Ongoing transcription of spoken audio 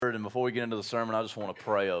Word, and before we get into the sermon, I just want to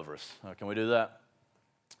pray over us. Can we do that?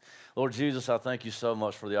 Lord Jesus, I thank you so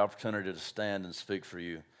much for the opportunity to stand and speak for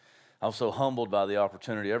you. I'm so humbled by the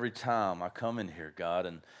opportunity every time I come in here, God,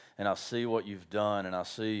 and I see what you've done, and I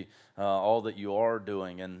see all that you are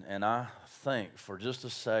doing, and I think for just a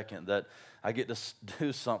second that I get to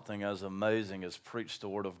do something as amazing as preach the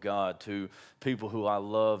Word of God to people who I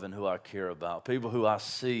love and who I care about, people who I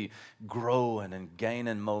see growing and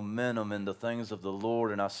gaining momentum in the things of the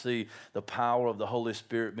Lord, and I see the power of the Holy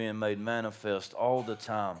Spirit being made manifest all the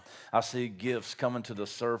time. I see gifts coming to the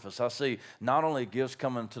surface. I see not only gifts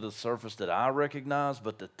coming to the surface that I recognize,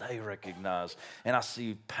 but that they recognize, and I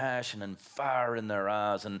see passion and fire in their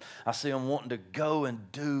eyes, and I see them wanting to go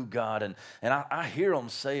and do, God, and I hear them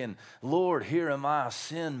saying, Lord, here am I,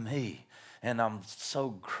 send me. And I'm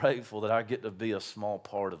so grateful that I get to be a small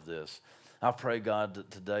part of this. I pray, God, that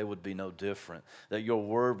today would be no different, that your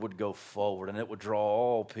word would go forward and it would draw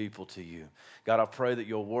all people to you. God, I pray that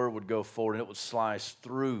your word would go forward and it would slice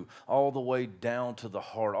through all the way down to the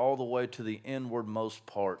heart, all the way to the inwardmost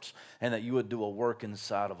parts, and that you would do a work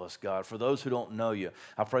inside of us, God. For those who don't know you,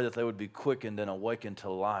 I pray that they would be quickened and awakened to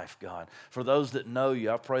life, God. For those that know you,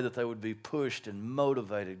 I pray that they would be pushed and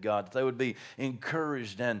motivated, God, that they would be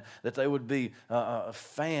encouraged and that they would be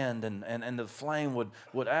fanned and the flame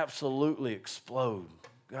would absolutely explode.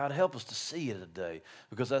 God, help us to see it today,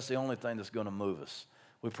 because that's the only thing that's going to move us.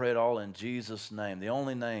 We pray it all in Jesus' name, the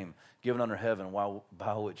only name given under heaven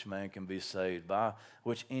by which man can be saved, by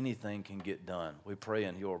which anything can get done. We pray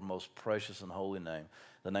in your most precious and holy name,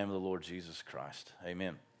 the name of the Lord Jesus Christ.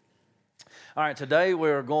 Amen. All right, today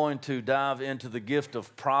we're going to dive into the gift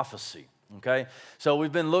of prophecy. Okay, so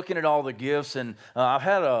we've been looking at all the gifts, and I've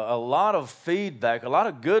had a lot of feedback, a lot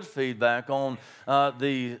of good feedback on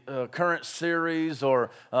the current series or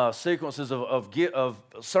sequences of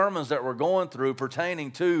sermons that we're going through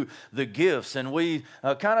pertaining to the gifts. And we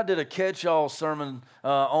kind of did a catch-all sermon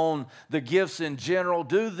on the gifts in general.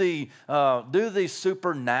 Do the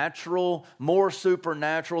supernatural, more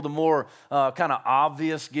supernatural, the more kind of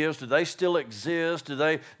obvious gifts, do they still exist?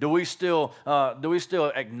 Do we still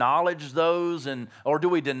acknowledge those, or do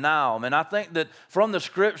we deny them? And I think that from the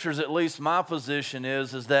scriptures, at least my position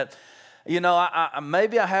is that, you know,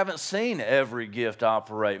 maybe I haven't seen every gift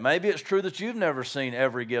operate. Maybe it's true that you've never seen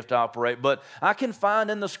every gift operate, but I can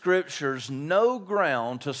find in the scriptures no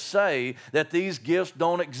ground to say that these gifts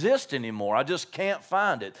don't exist anymore. I just can't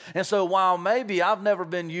find it. And so while maybe I've never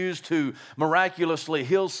been used to miraculously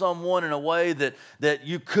heal someone in a way that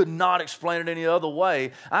you could not explain it any other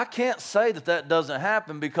way, I can't say that doesn't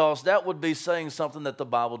happen, because that would be saying something that the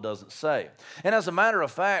Bible doesn't say. And as a matter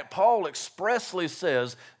of fact, Paul expressly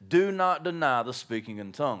says, do not deny the speaking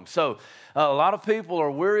in tongues. So a lot of people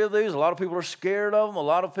are weary of these. A lot of people are scared of them. A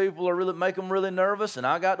lot of people are make them really nervous. And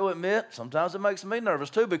I got to admit, sometimes it makes me nervous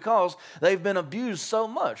too, because they've been abused so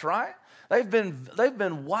much, right? They've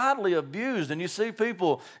been widely abused, and you see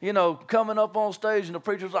people, you know, coming up on stage, and the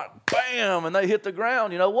preacher's like, bam, and they hit the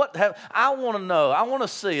ground. You know what? I want to know. I want to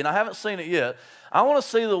see, and I haven't seen it yet. I want to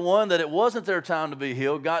see the one that it wasn't their time to be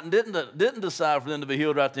healed. God didn't decide for them to be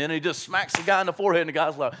healed right then. And he just smacks the guy in the forehead, and the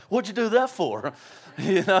guy's like, "What'd you do that for?"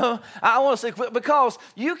 You know, I want to see, because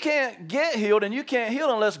you can't get healed, and you can't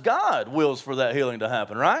heal unless God wills for that healing to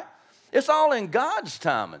happen, right? It's all in God's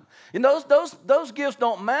timing. And those gifts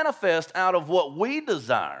don't manifest out of what we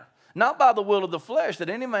desire. Not by the will of the flesh, that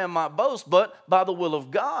any man might boast, but by the will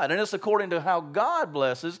of God. And it's according to how God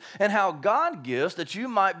blesses and how God gives that you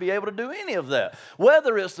might be able to do any of that.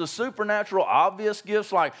 Whether it's the supernatural, obvious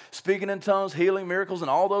gifts like speaking in tongues, healing, miracles, and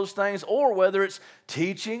all those things, or whether it's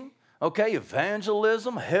teaching, okay,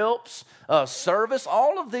 evangelism, helps, service,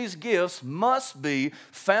 all of these gifts must be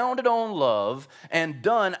founded on love and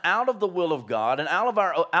done out of the will of God and out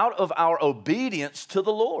of our obedience to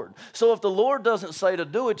the Lord. So if the Lord doesn't say to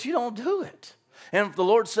do it, you don't do it. And if the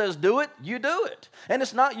Lord says do it, you do it. And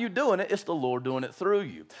it's not you doing it, it's the Lord doing it through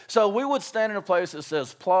you. So we would stand in a place that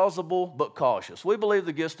says plausible but cautious. We believe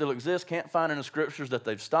the gifts still exist, can't find in the scriptures that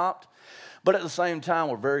they've stopped. But at the same time,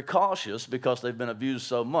 we're very cautious because they've been abused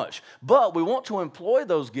so much. But we want to employ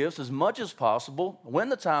those gifts as much as possible when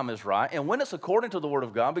the time is right and when it's according to the Word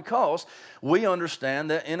of God, because we understand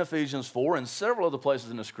that in Ephesians 4 and several other places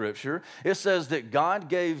in the Scripture, it says that God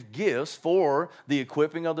gave gifts for the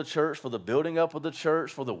equipping of the church, for the building up of the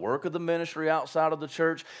church, for the work of the ministry outside of the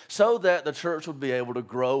church, so that the church would be able to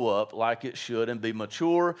grow up like it should and be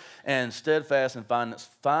mature and steadfast and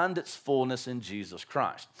find its fullness in Jesus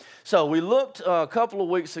Christ. So we looked a couple of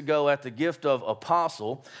weeks ago at the gift of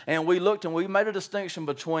apostle, and we looked and we made a distinction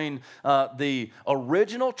between the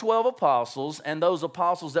original 12 apostles and those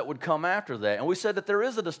apostles that would come after that. And we said that there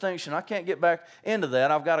is a distinction. I can't get back into that.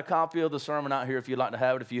 I've got a copy of the sermon out here if you'd like to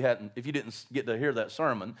have it, if you didn't get to hear that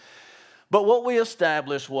sermon. But what we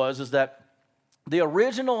established is that the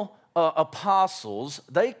original apostles,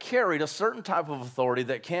 they carried a certain type of authority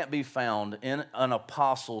that can't be found in an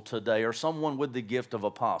apostle today or someone with the gift of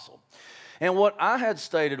apostle. And what I had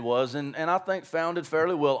stated was, and I think founded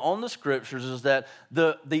fairly well on the scriptures, is that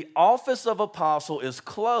the office of apostle is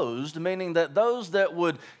closed, meaning that those that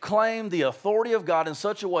would claim the authority of God in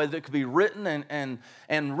such a way that it could be written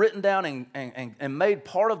and written down and made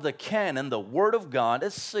part of the canon, the Word of God,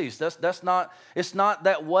 it's ceased. It's not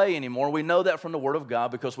that way anymore. We know that from the Word of God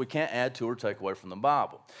because we can't add to or take away from the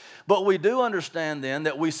Bible. But we do understand then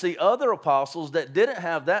that we see other apostles that didn't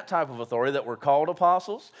have that type of authority that were called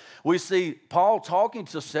apostles. We see Paul talking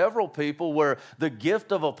to several people where the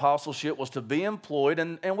gift of apostleship was to be employed,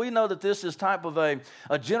 and we know that this is type of a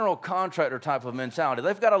general contractor type of mentality.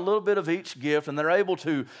 They've got a little bit of each gift, and they're able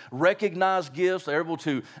to recognize gifts, they're able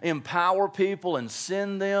to empower people and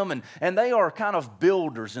send them, and they are kind of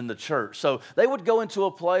builders in the church. So they would go into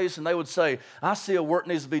a place and they would say, I see a work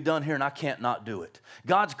needs to be done here and I can't not do it.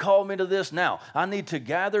 God's called me to this now. I need to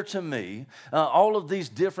gather to me all of these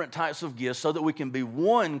different types of gifts so that we can be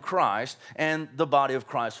one Christ and the body of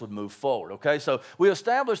Christ would move forward. Okay, so we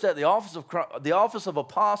established that the office of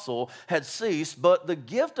apostle had ceased, but the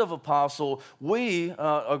gift of apostle, we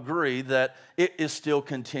agree that it is still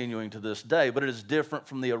continuing to this day, but it is different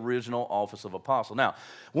from the original office of apostle. Now,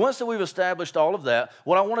 once that we've established all of that,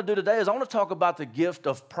 what I want to do today is I want to talk about the gift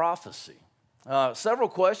of prophecy. Several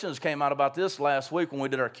questions came out about this last week when we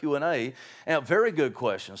did our Q&A, and very good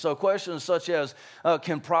questions. So questions such as,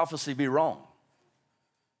 can prophecy be wrong?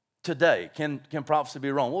 Today, can prophecy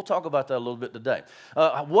be wrong? We'll talk about that a little bit today.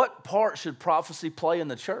 What part should prophecy play in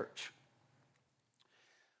the church?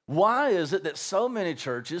 Why is it that so many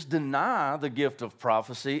churches deny the gift of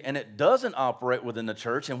prophecy and it doesn't operate within the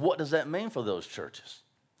church, and what does that mean for those churches?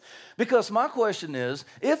 Because my question is,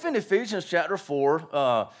 if in Ephesians chapter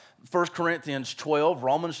 4, 1 Corinthians 12,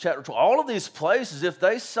 Romans chapter 12, all of these places, if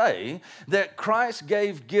they say that Christ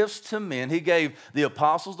gave gifts to men, he gave the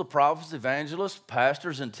apostles, the prophets, evangelists,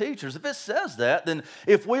 pastors, and teachers, if it says that, then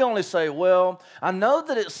if we only say, well, I know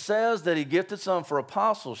that it says that he gifted some for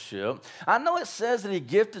apostleship, I know it says that he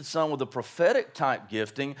gifted some with a prophetic type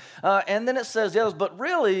gifting, and then it says the others, but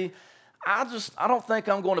really, I don't think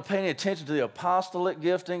I'm going to pay any attention to the apostolic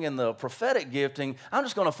gifting and the prophetic gifting. I'm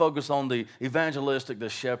just going to focus on the evangelistic, the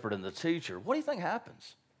shepherd, and the teacher. What do you think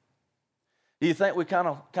happens? Do you think we kind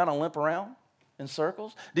of limp around in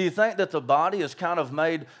circles? Do you think that the body is kind of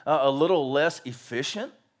made a little less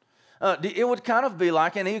efficient? It would kind of be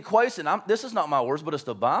like, and he equates it, this is not my words, but it's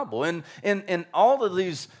the Bible. And in all of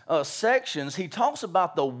these sections, he talks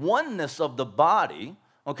about the oneness of the body.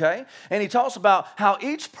 Okay? And he talks about how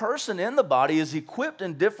each person in the body is equipped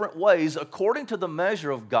in different ways according to the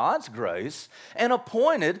measure of God's grace and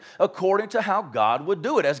appointed according to how God would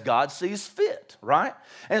do it, as God sees fit, right?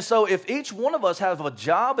 And so if each one of us have a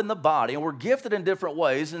job in the body and we're gifted in different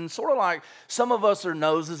ways, and sort of like some of us are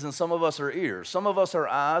noses and some of us are ears, some of us are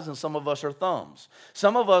eyes and some of us are thumbs,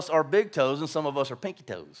 some of us are big toes and some of us are pinky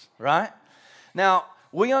toes, right? Now,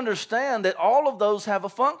 we understand that all of those have a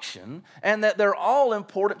function and that they're all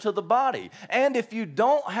important to the body. And if you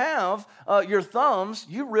don't have your thumbs,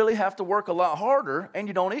 you really have to work a lot harder and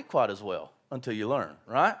you don't eat quite as well until you learn,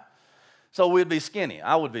 right? So we'd be skinny.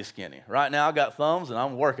 I would be skinny. Right now I got thumbs and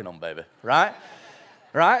I'm working them, baby, right?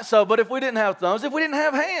 Right? So, but if we didn't have thumbs, if we didn't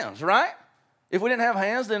have hands, right? If we didn't have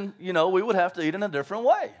hands, then, we would have to eat in a different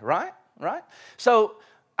way, right? Right? So,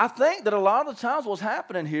 I think that a lot of the times what's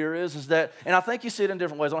happening here is that, and I think you see it in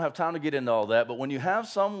different ways. I don't have time to get into all that, but when you have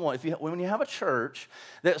someone, when you have a church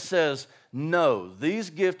that says, no, these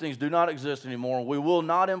giftings do not exist anymore, we will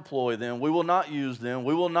not employ them, we will not use them,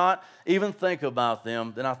 we will not even think about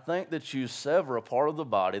them, then I think that you sever a part of the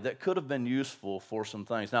body that could have been useful for some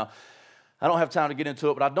things. Now, I don't have time to get into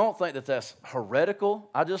it, but I don't think that that's heretical.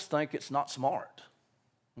 I just think it's not smart.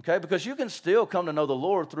 Okay, because you can still come to know the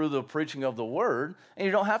Lord through the preaching of the word, and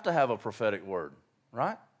you don't have to have a prophetic word,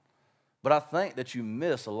 right? But I think that you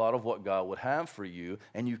miss a lot of what God would have for you,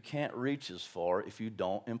 and you can't reach as far if you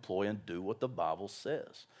don't employ and do what the Bible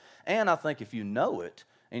says. And I think if you know it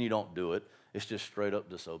and you don't do it, it's just straight up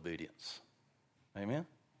disobedience. Amen?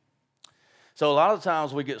 So a lot of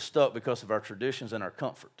times we get stuck because of our traditions and our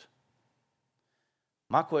comfort.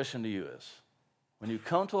 My question to you is, when you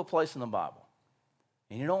come to a place in the Bible,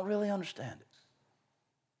 and you don't really understand it,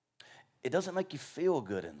 it doesn't make you feel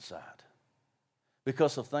good inside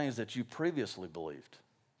because of things that you previously believed.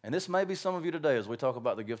 And this may be some of you today as we talk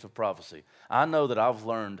about the gift of prophecy. I know that I've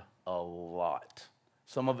learned a lot.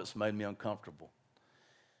 Some of it's made me uncomfortable.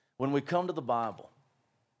 When we come to the Bible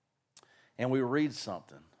and we read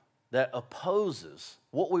something that opposes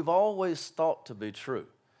what we've always thought to be true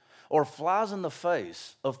or flies in the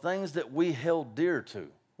face of things that we held dear to,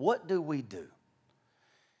 what do we do?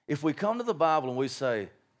 If we come to the Bible and we say,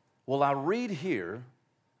 well, I read here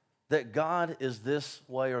that God is this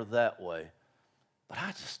way or that way, but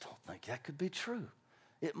I just don't think that could be true.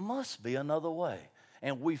 It must be another way.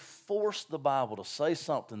 And we force the Bible to say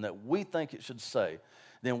something that we think it should say,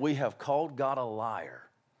 then we have called God a liar.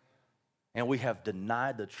 And we have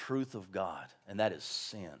denied the truth of God, and that is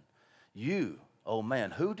sin. You, oh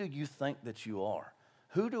man, who do you think that you are?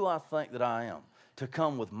 Who do I think that I am? To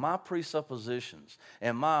come with my presuppositions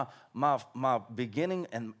and my beginning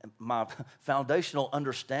and my foundational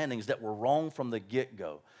understandings that were wrong from the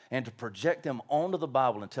get-go, and to project them onto the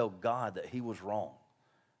Bible and tell God that he was wrong,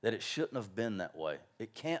 that it shouldn't have been that way.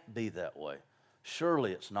 It can't be that way.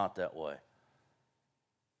 Surely it's not that way.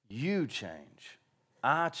 You change.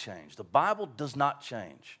 I change. The Bible does not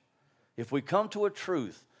change. If we come to a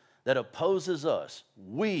truth that opposes us,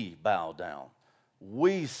 we bow down,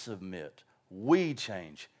 we submit, we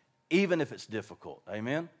change, even if it's difficult.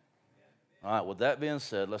 Amen? All right, with that being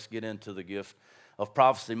said, let's get into the gift of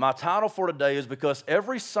prophecy. My title for today is because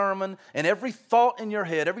every sermon and every thought in your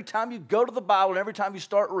head, every time you go to the Bible and every time you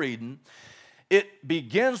start reading, it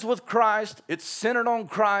begins with Christ, it's centered on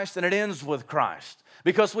Christ, and it ends with Christ.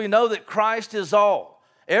 Because we know that Christ is all.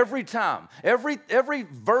 Every time, every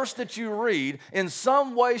verse that you read in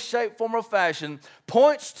some way, shape, form, or fashion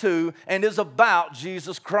points to and is about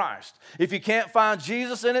Jesus Christ. If you can't find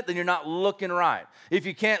Jesus in it, then you're not looking right. If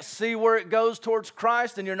you can't see where it goes towards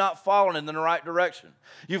Christ, then you're not following in the right direction.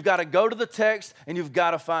 You've got to go to the text and you've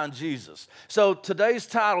got to find Jesus. So today's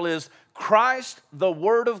title is Christ, the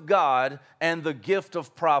Word of God, and the Gift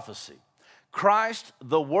of Prophecy. Christ,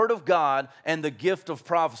 the Word of God, and the Gift of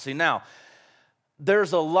Prophecy. Now,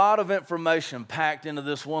 there's a lot of information packed into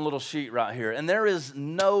this one little sheet right here, and there is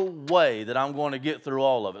no way that I'm going to get through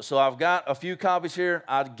all of it. So I've got a few copies here.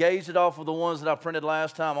 I gauged it off of the ones that I printed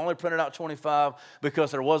last time. I only printed out 25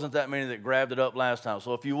 because there wasn't that many that grabbed it up last time.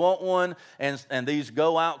 So if you want one and these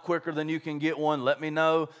go out quicker than you can get one, let me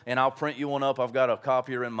know, and I'll print you one up. I've got a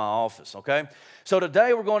copier in my office, okay? So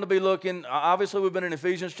today we're going to be looking, obviously we've been in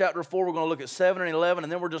Ephesians chapter 4. We're going to look at 7 and 11,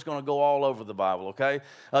 and then we're just going to go all over the Bible, okay?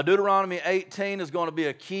 Deuteronomy 18 is going to be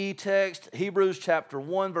a key text. Hebrews chapter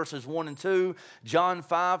 1, verses 1 and 2. John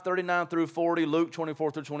 5, 39 through 40. Luke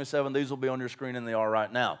 24 through 27. These will be on your screen, and they are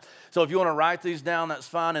right now. So if you want to write these down, that's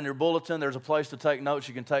fine. In your bulletin, there's a place to take notes.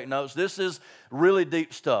 You can take notes. This is really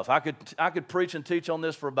deep stuff. I could preach and teach on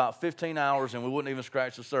this for about 15 hours, and we wouldn't even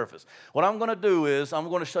scratch the surface. What I'm going to do is I'm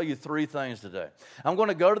going to show you three things today. I'm going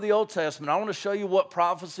to go to the Old Testament. I want to show you what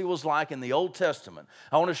prophecy was like in the Old Testament.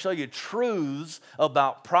 I want to show you truths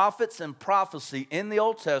about prophets and prophecy in the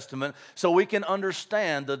Old Testament so we can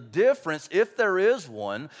understand the difference, if there is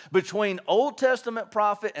one, between Old Testament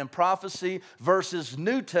prophet and prophecy versus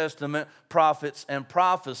New Testament prophets and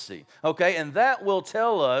prophecy. Okay, and that will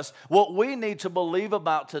tell us what we need to believe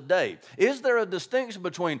about today. Is there a distinction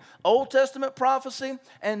between Old Testament prophecy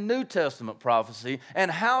and New Testament prophecy, and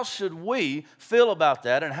how should we feel about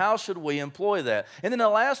that, and how should we employ that? And then the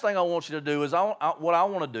last thing I want you to do is what I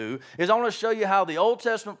want to do is I want to show you how the Old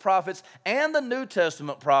Testament prophets and the New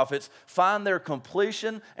Testament prophets find their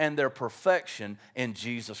completion and their perfection in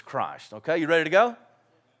Jesus Christ. Okay, you ready to go?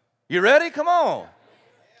 You ready? Come on.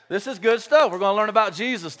 This is good stuff. We're going to learn about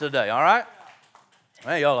Jesus today, all right?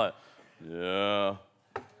 Hey, y'all like, yeah,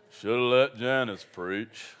 should have let Janice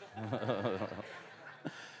preach.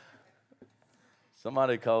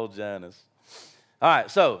 Somebody called Janice. All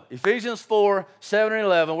right, so Ephesians 4, 7 and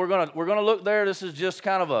 11, we're gonna look there. This is just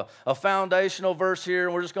kind of a foundational verse here,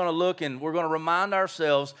 and we're just going to look and we're going to remind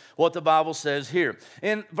ourselves what the Bible says here.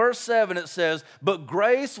 In verse 7, it says, "But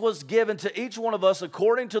grace was given to each one of us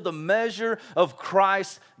according to the measure of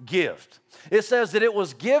Christ's gift." It says that it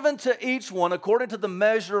was given to each one according to the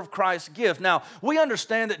measure of Christ's gift. Now, we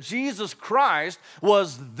understand that Jesus Christ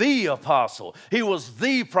was the apostle. He was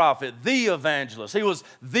the prophet, the evangelist. He was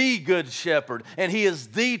the good shepherd, and he is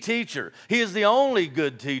the teacher. He is the only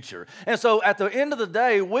good teacher. And so at the end of the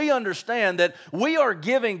day, we understand that we are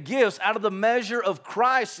giving gifts out of the measure of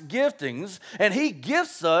Christ's giftings, and he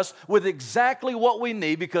gifts us with exactly what we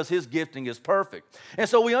need because his gifting is perfect. And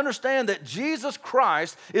so we understand that Jesus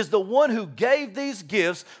Christ is the one who who gave these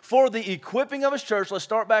gifts for the equipping of his church. Let's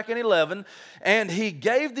start back in 11. And he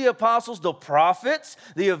gave the apostles, the prophets,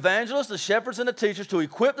 the evangelists, the shepherds, and the teachers to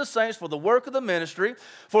equip the saints for the work of the ministry,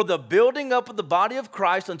 for the building up of the body of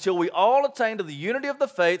Christ, until we all attain to the unity of the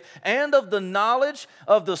faith and of the knowledge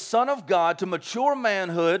of the Son of God, to mature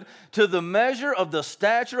manhood, to the measure of the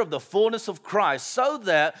stature of the fullness of Christ, so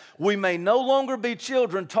that we may no longer be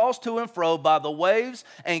children tossed to and fro by the waves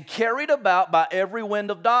and carried about by every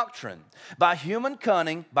wind of doctrine, by human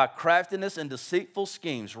cunning, by craftiness and deceitful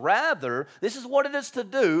schemes. Rather, this is what it is to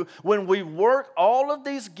do when we work all of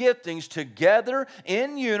these giftings together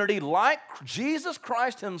in unity, like Jesus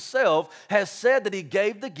Christ himself has said that he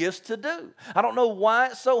gave the gifts to do. I don't know why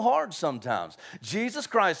it's so hard sometimes. Jesus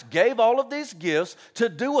Christ gave all of these gifts to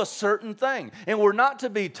do a certain thing. And we're not to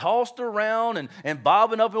be tossed around and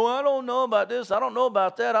bobbing up, well, I don't know about this, I don't know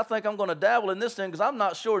about that, I think I'm going to dabble in this thing because I'm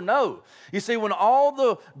not sure. No. You see, when all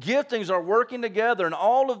the giftings are working together and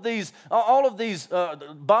all of these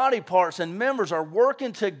body parts and members are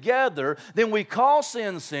working together, then we call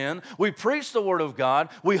sin, we preach the Word of God,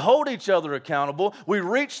 we hold each other accountable, we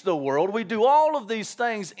reach the world, we do all of these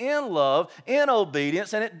things in love, in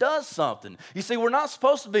obedience, and it does something. You see, we're not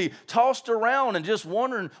supposed to be tossed around and just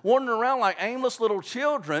wandering around like aimless little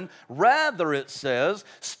children. Rather, it says,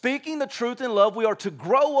 speaking the truth in love, we are to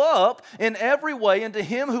grow up in every way into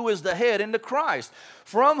him who is the head, into Christ,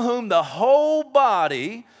 from whom the whole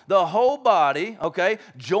body, okay,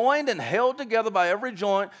 joined and held together by every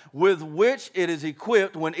joint with which it is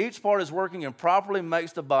equipped, when each part is working and properly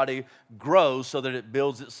makes the body grow so that it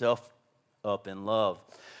builds itself up in love.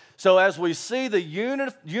 So as we see the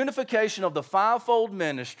unification of the fivefold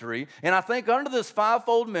ministry, and I think under this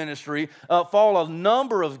fivefold ministry fall a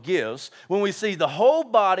number of gifts. When we see the whole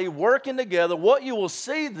body working together, what you will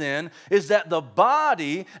see then is that the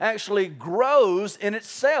body actually grows in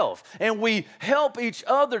itself, and we help each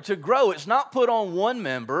other to grow. It's not put on one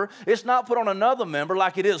member. It's not put on another member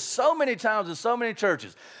like it is so many times in so many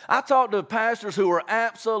churches. I talk to pastors who are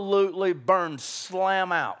absolutely burned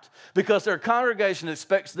slam out because their congregation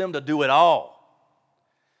expects them to do it all.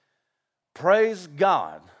 Praise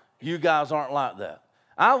God, you guys aren't like that.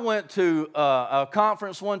 I went to a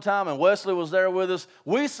conference one time, and Wesley was there with us.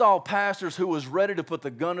 We saw pastors who was ready to put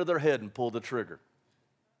the gun to their head and pull the trigger.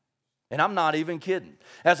 And I'm not even kidding.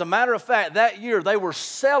 As a matter of fact, that year they were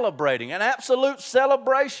celebrating, an absolute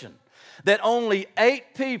celebration, that only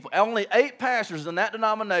 8 pastors in that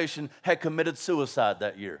denomination had committed suicide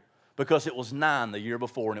that year, because it was 9 the year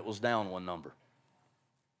before and it was down one number.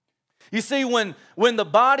 You see, when the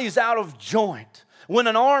body's out of joint, when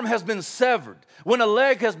an arm has been severed, when a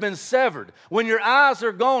leg has been severed, when your eyes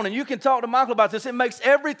are gone, and you can talk to Michael about this, it makes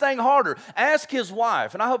everything harder. Ask his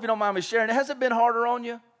wife, and I hope you don't mind me sharing, has it been harder on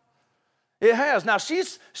you? It has. Now,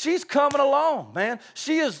 she's coming along, man.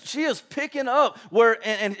 She is picking up where,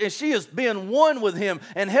 and she is being one with him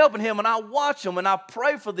and helping him, and I watch him, and I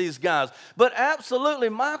pray for these guys. But absolutely,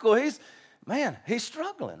 Michael, he's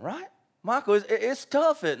struggling, right? Michael, it's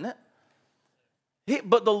tough, isn't it?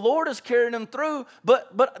 But the Lord is carrying him through.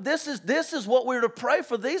 But this is what we're to pray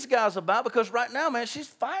for these guys about, because right now, man, she's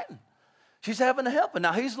fighting. She's having to help him.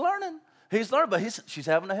 Now, he's learning, but she's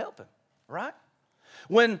having to help him, right?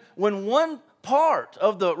 When one part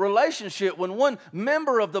of the relationship, when one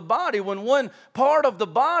member of the body, when one part of the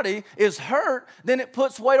body is hurt, then it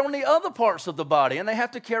puts weight on the other parts of the body, and they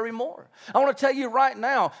have to carry more. I want to tell you right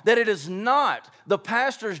now that it is not the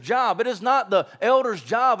pastor's job, it is not the elder's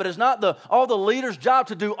job, it is not all the leaders' job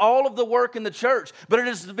to do all of the work in the church, but it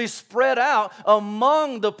is to be spread out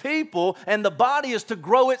among the people, and the body is to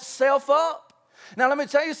grow itself up. Now, let me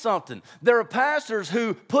tell you something. There are pastors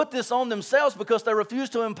who put this on themselves because they refuse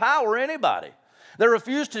to empower anybody. They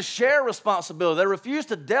refuse to share responsibility. They refuse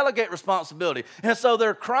to delegate responsibility. And so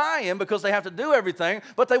they're crying because they have to do everything,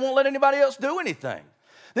 but they won't let anybody else do anything.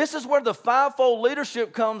 This is where the fivefold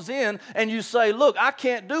leadership comes in, and you say, look, I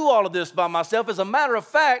can't do all of this by myself. As a matter of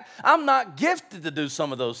fact, I'm not gifted to do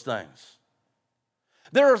some of those things.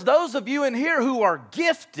 There are those of you in here who are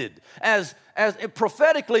gifted as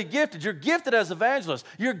prophetically gifted. You're gifted as evangelists.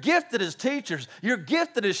 You're gifted as teachers. You're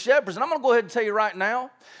gifted as shepherds. And I'm going to go ahead and tell you right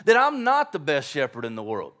now that I'm not the best shepherd in the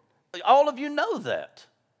world. All of you know that.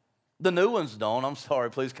 The new ones don't. I'm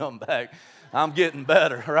sorry. Please come back. I'm getting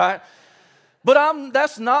better, right? But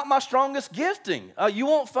that's not my strongest gifting. You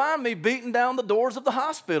won't find me beating down the doors of the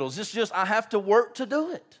hospitals. It's just I have to work to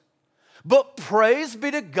do it. But praise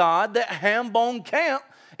be to God that Hambone Camp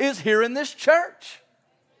is here in this church,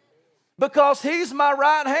 because he's my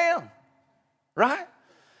right hand, right?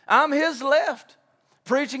 I'm his left.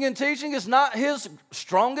 Preaching and teaching is not his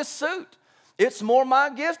strongest suit. It's more my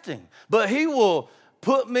gifting. But he will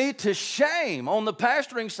put me to shame on the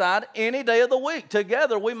pastoring side any day of the week.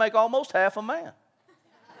 Together, we make almost half a man.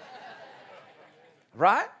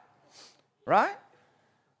 Right? Right?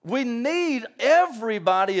 We need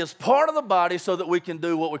everybody as part of the body so that we can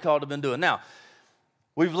do what we're called to be doing. Now,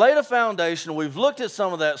 we've laid a foundation. We've looked at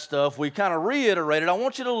some of that stuff. We kind of reiterated. I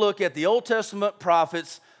want you to look at the Old Testament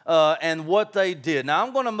prophets and what they did. Now,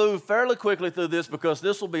 I'm going to move fairly quickly through this because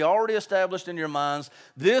this will be already established in your minds.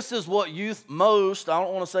 This is what I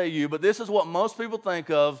don't want to say you, but this is what most people think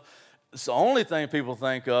of. It's the only thing people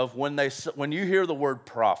think of when you hear the word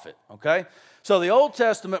prophet, okay? So the Old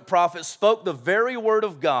Testament prophets spoke the very word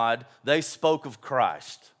of God. They spoke of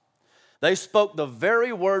Christ. They spoke the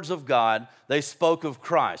very words of God. They spoke of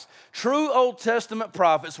Christ. True Old Testament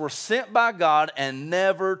prophets were sent by God and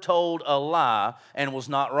never told a lie and was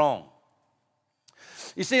not wrong.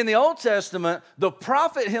 You see, in the Old Testament, the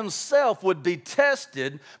prophet himself would be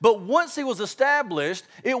tested, but once he was established,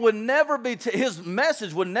 his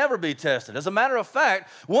message would never be tested. As a matter of fact,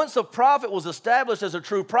 once a prophet was established as a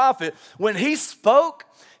true prophet, when he spoke,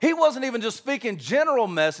 he wasn't even just speaking general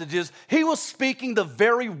messages, he was speaking the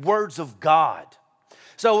very words of God.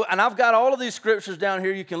 So, and I've got all of these scriptures down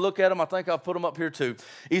here. You can look at them. I think I'll put them up here too.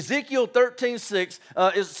 Ezekiel 13:6,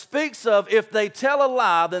 it speaks of if they tell a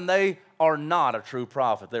lie, then they are not a true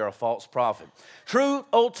prophet. They're a false prophet. True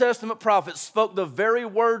Old Testament prophets spoke the very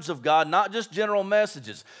words of God, not just general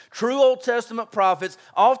messages. True Old Testament prophets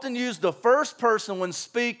often use the first person when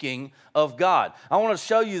speaking of God. I want to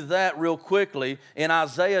show you that real quickly in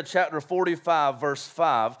Isaiah chapter 45, verse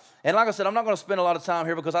 5. And like I said, I'm not going to spend a lot of time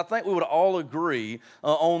here because I think we would all agree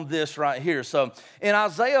on this right here. So in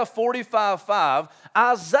Isaiah 45:5,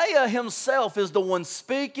 Isaiah himself is the one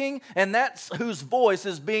speaking, and that's whose voice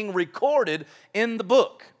is being recorded in the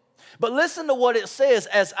book. But listen to what it says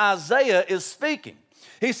as Isaiah is speaking.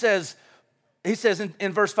 He says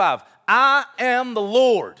in verse 5, I am the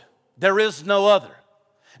Lord, there is no other.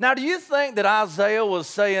 Now, do you think that Isaiah was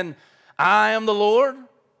saying, I am the Lord?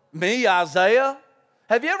 Me, Isaiah?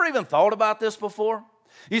 Have you ever even thought about this before?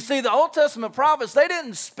 You see, the Old Testament prophets, they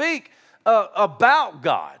didn't speak about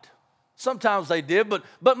God. Sometimes they did,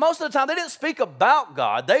 but most of the time they didn't speak about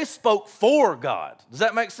God. They spoke for God. Does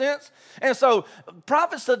that make sense? And so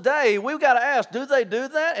prophets today, we've got to ask, do they do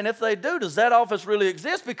that? And if they do, does that office really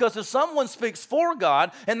exist? Because if someone speaks for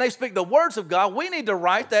God and they speak the words of God, we need to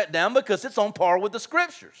write that down because it's on par with the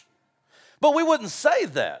Scriptures. But we wouldn't say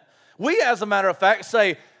that. We, as a matter of fact,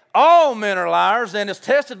 say, all men are liars and it's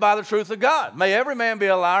tested by the truth of God. May every man be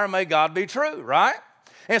a liar, may God be true, right?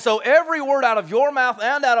 And so every word out of your mouth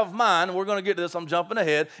and out of mine, and we're going to get to this, I'm jumping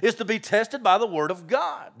ahead, is to be tested by the word of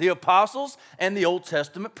God, the apostles and the Old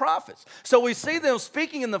Testament prophets. So we see them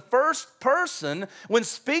speaking in the first person when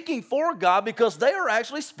speaking for God because they are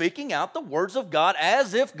actually speaking out the words of God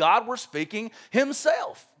as if God were speaking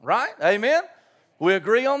himself, right? Amen? We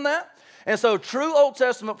agree on that? And so true Old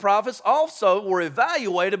Testament prophets also were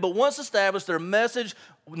evaluated, but once established, their message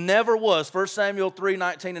never was. 1 Samuel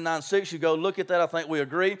 3:19 and 9:6, you go look at that, I think we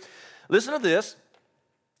agree. Listen to this.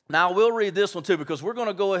 Now, we'll read this one too because we're going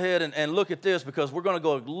to go ahead and look at this because we're going to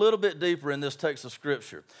go a little bit deeper in this text of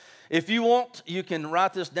Scripture. If you want, you can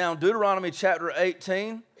write this down. Deuteronomy chapter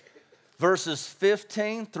 18, verses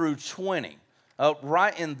 15 through 20.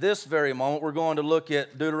 Right in this very moment, we're going to look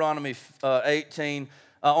at Deuteronomy 18,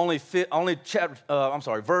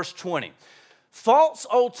 verse 20. False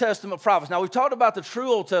Old Testament prophets. Now, we've talked about the true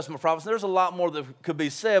Old Testament prophets. There's a lot more that could be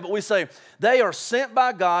said, but we say they are sent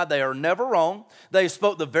by God. They are never wrong. They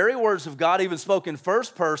spoke the very words of God, even spoke in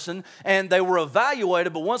first person, and they were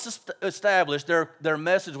evaluated, but once established, their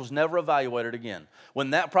message was never evaluated again.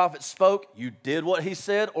 When that prophet spoke, you did what he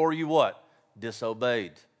said, or you what?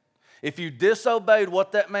 Disobeyed. If you disobeyed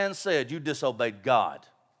what that man said, you disobeyed God.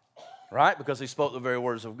 Right? Because he spoke the very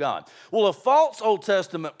words of God. Well, a false Old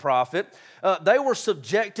Testament prophet, they were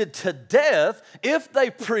subjected to death if they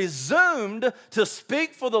presumed to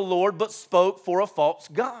speak for the Lord but spoke for a false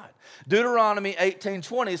God. Deuteronomy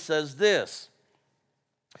 18:20 says this,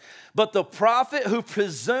 but the prophet who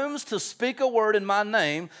presumes to speak a word in my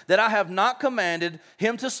name that I have not commanded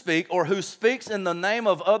him to speak, or who speaks in the name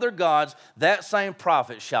of other gods, that same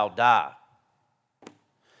prophet shall die.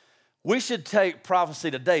 We should take prophecy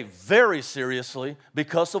today very seriously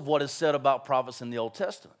because of what is said about prophets in the Old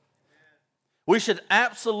Testament. We should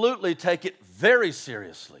absolutely take it very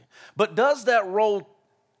seriously. But does that role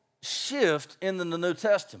shift in the New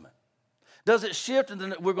Testament? Does it shift?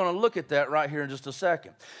 We're going to look at that right here in just a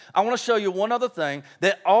second. I want to show you one other thing,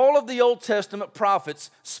 that all of the Old Testament prophets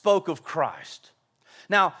spoke of Christ.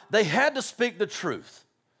 Now, they had to speak the truth.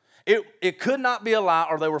 It could not be a lie,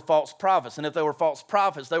 or they were false prophets. And if they were false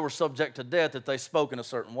prophets, they were subject to death if they spoke in a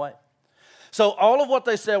certain way. So all of what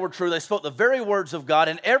they said were true. They spoke the very words of God,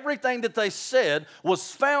 and everything that they said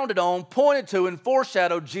was founded on, pointed to, and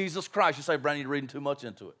foreshadowed Jesus Christ. You say, Brandon, you're reading too much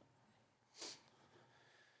into it.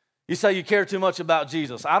 You say you care too much about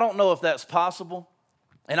Jesus. I don't know if that's possible,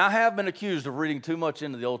 and I have been accused of reading too much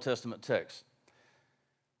into the Old Testament text.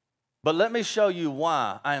 But let me show you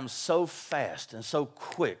why I am so fast and so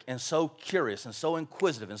quick and so curious and so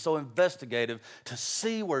inquisitive and so investigative to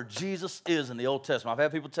see where Jesus is in the Old Testament. I've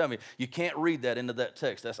had people tell me, you can't read that into that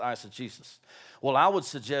text. That's eisegesis. Well, I would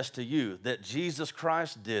suggest to you that Jesus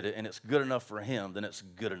Christ did it, and it's good enough for him, then it's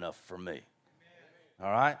good enough for me. All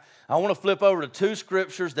right? I want to flip over to 2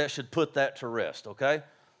 scriptures that should put that to rest, okay?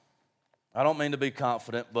 I don't mean to be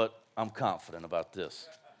confident, but I'm confident about this.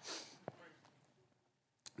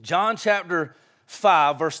 John chapter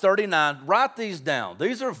 5, verse 39, write these down.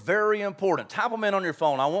 These are very important. Type them in on your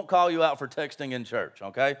phone. I won't call you out for texting in church,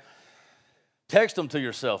 okay? Text them to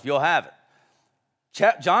yourself. You'll have it.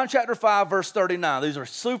 John chapter 5, verse 39. These are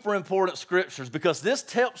super important scriptures because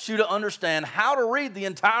this helps you to understand how to read the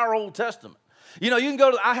entire Old Testament. You know, you can go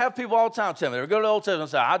to, I have people all the time tell me, they go to the Old Testament and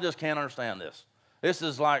say, I just can't understand this. This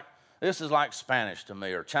is like Spanish to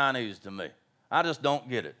me or Chinese to me. I just don't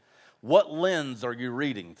get it. What lens are you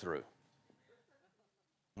reading through?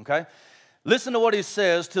 Okay? Listen to what he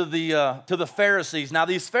says to the Pharisees. Now,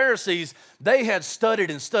 these Pharisees, they had studied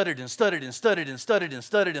and studied and studied and studied and studied and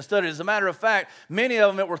studied and studied. As a matter of fact, many of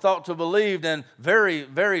them that were thought to believe, and very,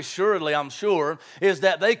 very surely, I'm sure, is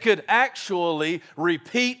that they could actually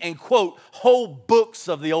repeat and quote whole books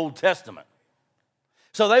of the Old Testament.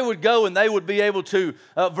 So they would go and they would be able to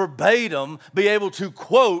verbatim be able to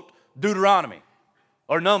quote Deuteronomy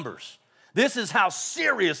or Numbers. This is how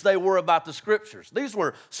serious they were about the scriptures. These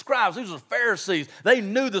were scribes, these were Pharisees. They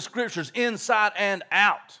knew the scriptures inside and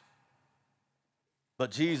out.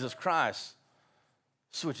 But Jesus Christ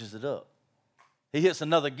switches it up. He hits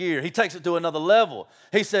another gear. He takes it to another level.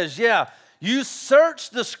 He says, yeah, you search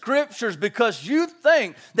the scriptures because you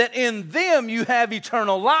think that in them you have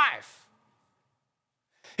eternal life.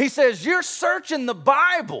 He says, you're searching the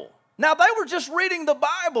Bible. Now, they were just reading the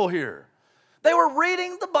Bible here. They were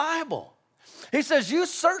reading the Bible. He says, you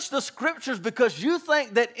search the scriptures because you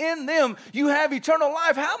think that in them you have eternal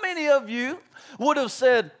life. How many of you would have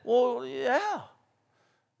said, well, yeah,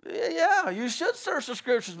 you should search the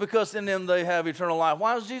scriptures because in them they have eternal life.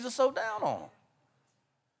 Why is Jesus so down on them?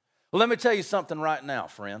 Well, let me tell you something right now,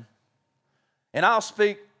 friend. And I'll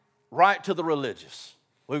speak right to the religious.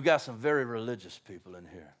 We've got some very religious people in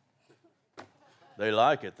here. They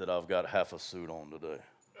like it that I've got half a suit on today.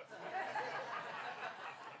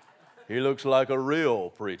 He looks like a real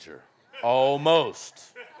preacher.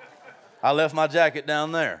 Almost. I left my jacket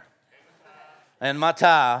down there. And my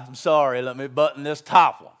tie, I'm sorry, let me button this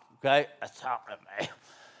top one, okay?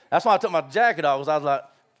 That's why I took my jacket off, because I was like,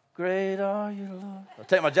 great are you, Lord. I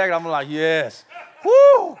take my jacket off, I'm like, yes.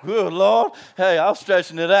 Woo, good Lord. Hey, I was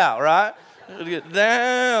stretching it out, right? Get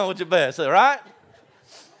down with your best, right?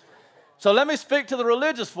 So let me speak to the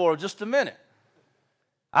religious for just a minute.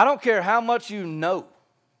 I don't care how much you know.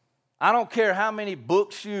 I don't care how many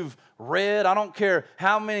books you've read. I don't care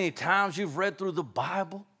how many times you've read through the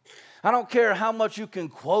Bible. I don't care how much you can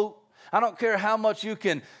quote. I don't care how much you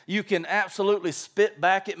can absolutely spit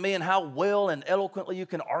back at me and how well and eloquently you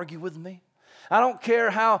can argue with me. I don't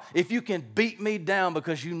care if you can beat me down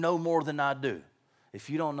because you know more than I do. If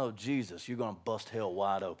you don't know Jesus, you're going to bust hell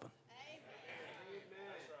wide open.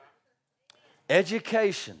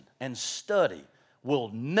 Education and study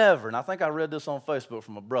will never, and I think I read this on Facebook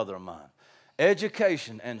from a brother of mine,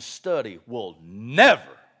 education and study will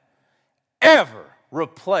never, ever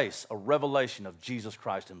replace a revelation of Jesus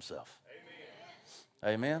Christ himself.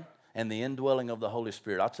 Amen. Amen? And the indwelling of the Holy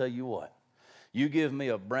Spirit. I'll tell you what, you give me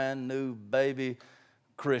a brand new baby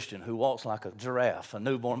Christian who walks like a giraffe, a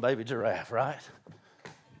newborn baby giraffe, right?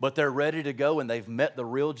 But they're ready to go and they've met the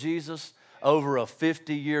real Jesus over a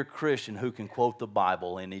 50-year Christian who can quote the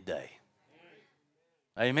Bible any day.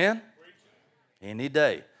 Amen? Any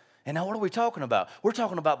day. And now what are we talking about? We're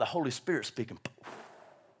talking about the Holy Spirit speaking.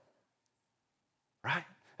 Right?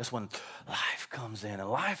 That's when life comes in and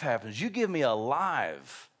life happens. You give me a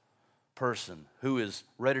live person who is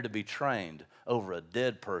ready to be trained over a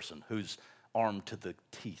dead person who's armed to the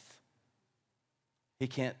teeth. He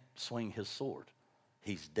can't swing his sword.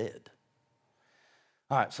 He's dead.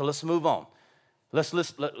 All right, so let's move on. I'm getting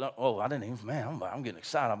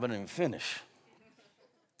excited. I didn't even finish.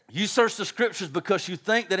 You search the scriptures because you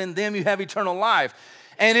think that in them you have eternal life.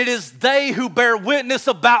 And it is they who bear witness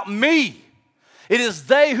about me. It is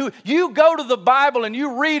they who, you go to the Bible and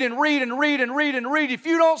you read and read and read and read and read. If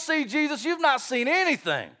you don't see Jesus, you've not seen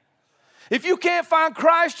anything. If you can't find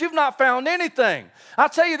Christ, you've not found anything. I'll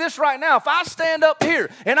tell you this right now. If I stand up here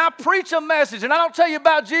and I preach a message and I don't tell you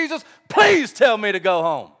about Jesus, please tell me to go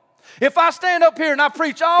home. If I stand up here and I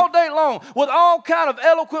preach all day long with all kind of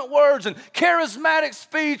eloquent words and charismatic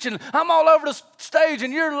speech and I'm all over the stage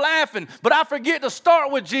and you're laughing, but I forget to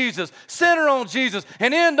start with Jesus, center on Jesus,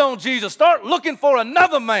 and end on Jesus, start looking for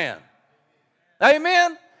another man.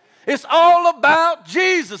 Amen? It's all about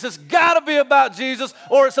Jesus. It's got to be about Jesus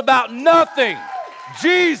or it's about nothing.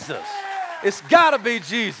 Jesus. It's got to be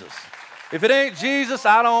Jesus. If it ain't Jesus,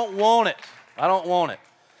 I don't want it. I don't want it.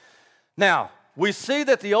 Now, we see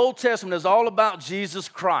that the Old Testament is all about Jesus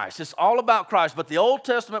Christ. It's all about Christ. But the Old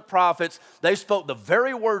Testament prophets, they spoke the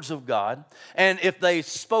very words of God. And if they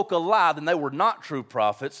spoke a lie, then they were not true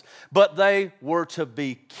prophets, but they were to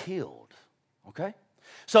be killed. Okay?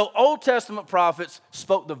 So Old Testament prophets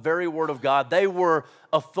spoke the very word of God. They were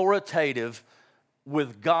authoritative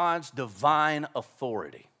with God's divine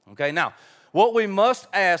authority. Okay? Now, what we must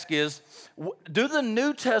ask is, do the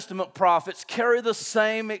New Testament prophets carry the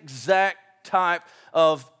same exact type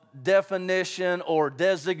of definition or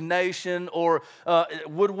designation, or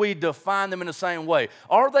would we define them in the same way?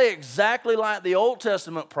 Are they exactly like the Old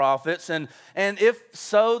Testament prophets? And if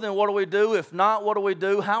so, then what do we do? If not, what do we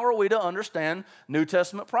do? How are we to understand New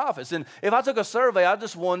Testament prophets? And if I took a survey, I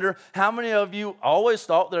just wonder how many of you always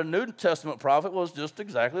thought that a New Testament prophet was just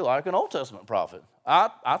exactly like an Old Testament prophet?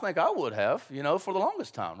 I think I would have, for the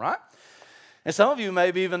longest time, right? And some of you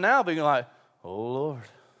maybe even now being like, oh Lord,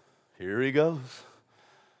 here he goes.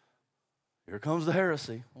 Here comes the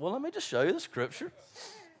heresy. Well, let me just show you the scripture.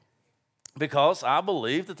 Because I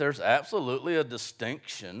believe that there's absolutely a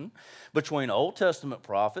distinction between Old Testament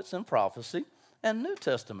prophets and prophecy and New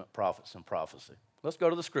Testament prophets and prophecy. Let's go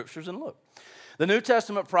to the scriptures and look. The New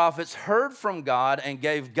Testament prophets heard from God and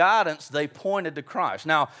gave guidance. They pointed to Christ.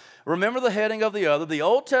 Now, remember the heading of the other. The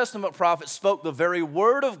Old Testament prophets spoke the very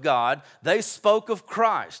word of God. They spoke of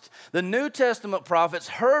Christ. The New Testament prophets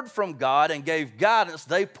heard from God and gave guidance.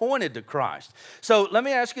 They pointed to Christ. So let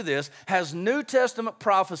me ask you this. Has New Testament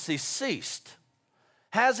prophecy ceased?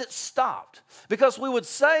 Has it stopped? Because we would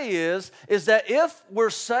say is that if we're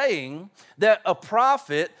saying that a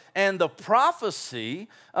prophet and the prophecy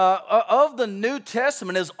of the New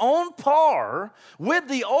Testament is on par with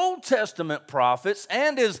the Old Testament prophets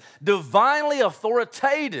and is divinely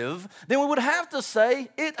authoritative, then we would have to say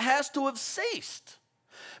it has to have ceased.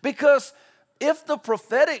 Because if the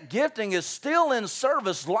prophetic gifting is still in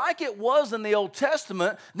service like it was in the Old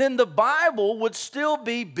Testament, then the Bible would still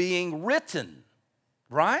be being written.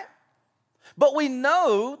 Right? But we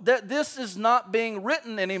know that this is not being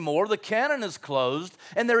written anymore. The canon is closed,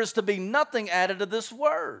 and there is to be nothing added to this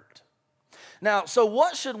word. Now, so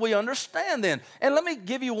what should we understand then? And let me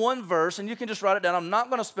give you one verse, and you can just write it down. I'm not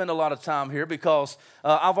going to spend a lot of time here because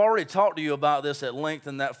I've already talked to you about this at length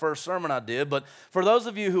in that first sermon I did. But for those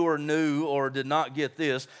of you who are new or did not get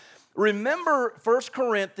this, remember 1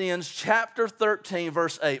 Corinthians chapter 13,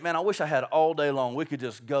 verse 8. Man, I wish I had all day long. We could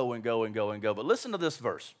just go and go and go and go. But listen to this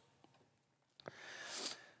verse.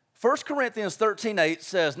 1 Corinthians 13, 8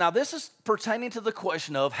 says, now this is pertaining to the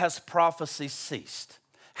question of, has prophecy ceased?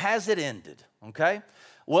 Has it ended? Okay?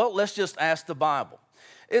 Well, let's just ask the Bible.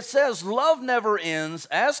 It says, love never ends.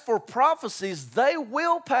 As for prophecies, they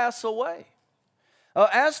will pass away.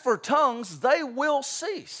 As for tongues, they will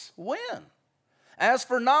cease. When? As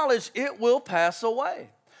for knowledge, it will pass away.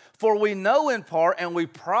 For we know in part and we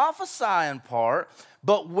prophesy in part,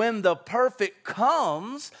 but when the perfect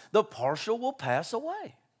comes, the partial will pass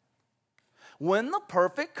away. When the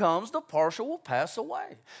perfect comes, the partial will pass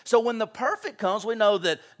away. So when the perfect comes, we know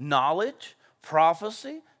that knowledge,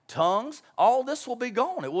 prophecy, tongues, all this will be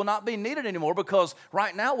gone. It will not be needed anymore because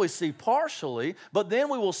right now we see partially, but then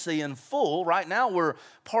we will see in full. Right now we're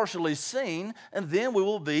partially seen, and then we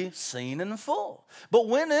will be seen in full. But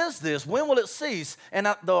when is this? When will it cease? And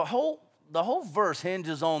the whole verse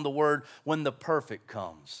hinges on the word when the perfect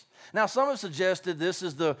comes. Now, some have suggested this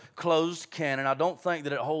is the closed canon. I don't think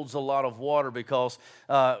that it holds a lot of water because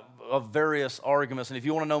of various arguments. And if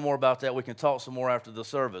you want to know more about that, we can talk some more after the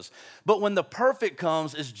service. But when the perfect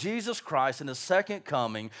comes is Jesus Christ in His second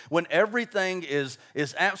coming, when everything is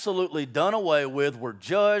absolutely done away with, we're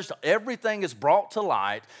judged, everything is brought to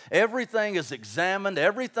light, everything is examined,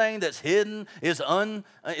 everything that's hidden is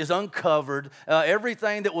uncovered,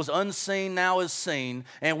 everything that was unseen now is seen,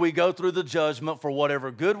 and we go through the judgment for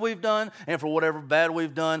whatever good we've done and for whatever bad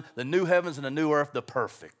we've done, the new heavens and the new earth, the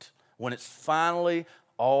perfect, when it's finally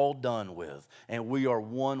all done with, and we are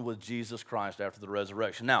one with Jesus Christ after the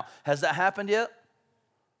resurrection. Now, has that happened yet?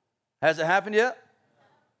 Has it happened yet?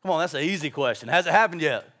 Come on, that's an easy question. Has it happened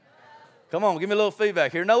yet? Come on, give me a little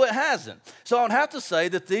feedback here. No, it hasn't. So I would have to say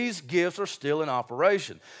that these gifts are still in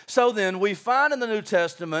operation. So then we find in the New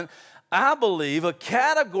Testament, I believe, a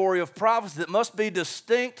category of prophecy that must be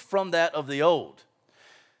distinct from that of the Old.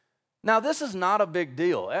 Now, this is not a big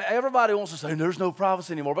deal. Everybody wants to say there's no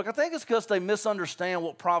prophecy anymore, but I think it's because they misunderstand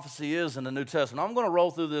what prophecy is in the New Testament. I'm going to roll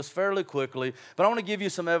through this fairly quickly, but I want to give you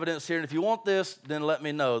some evidence here, and if you want this, then let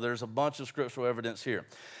me know. There's a bunch of scriptural evidence here.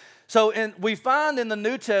 So we find in the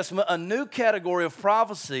New Testament a new category of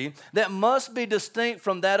prophecy that must be distinct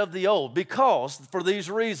from that of the Old, because, for these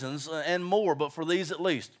reasons and more, but for these at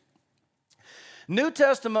least, New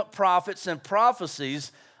Testament prophets and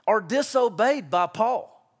prophecies are disobeyed by Paul.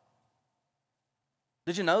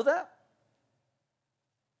 Did you know that?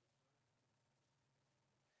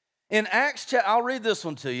 In Acts, I'll read this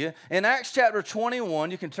one to you. In Acts chapter 21,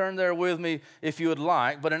 you can turn there with me if you would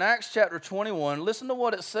like, but in Acts chapter 21, listen to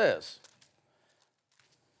what it says.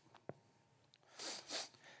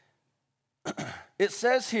 It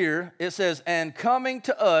says here, and coming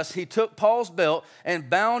to us, he took Paul's belt and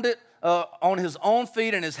bound it on his own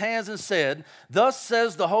feet and his hands and said, thus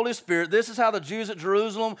says the Holy Spirit, this is how the Jews at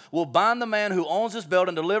Jerusalem will bind the man who owns this belt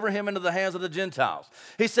and deliver him into the hands of the Gentiles.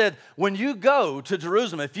 He said, when you go to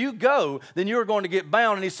Jerusalem, if you go, then you're going to get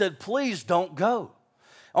bound. And he said, please don't go.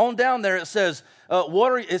 On down there it says,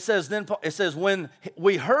 when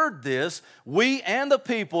we heard this, we and the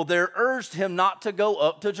people there urged him not to go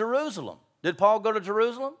up to Jerusalem. Did Paul go to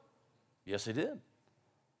Jerusalem? Yes, he did.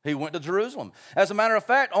 He went to Jerusalem. As a matter of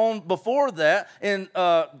fact, before that, in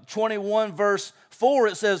 21 verse 4,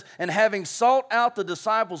 it says, and having sought out the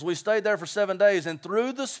disciples, we stayed there for 7 days, and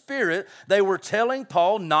through the Spirit, they were telling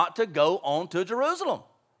Paul not to go on to Jerusalem.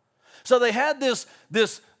 So they had this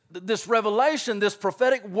revelation, this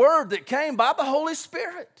prophetic word that came by the Holy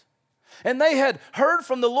Spirit. And they had heard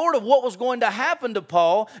from the Lord of what was going to happen to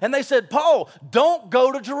Paul. And they said, Paul, don't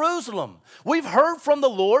go to Jerusalem. We've heard from the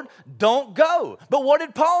Lord, don't go. But what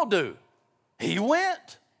did Paul do? He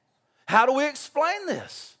went. How do we explain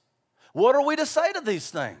this? What are we to say to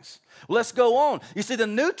these things? Let's go on. You see, the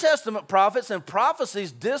New Testament prophets and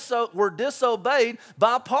prophecies were disobeyed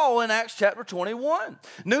by Paul in Acts chapter 21.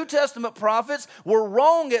 New Testament prophets were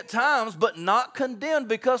wrong at times, but not condemned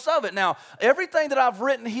because of it. Now, everything that I've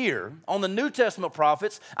written here on the New Testament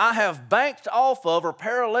prophets, I have banked off of or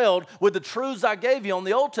paralleled with the truths I gave you on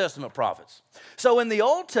the Old Testament prophets. So in the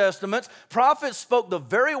Old Testament, prophets spoke the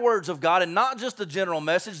very words of God and not just the general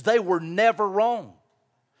message. They were never wrong.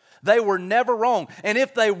 They were never wrong. And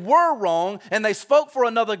if they were wrong and they spoke for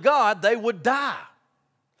another God, they would die.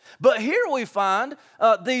 But here we find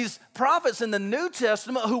these prophets in the New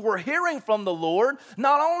Testament who were hearing from the Lord.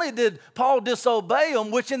 Not only did Paul disobey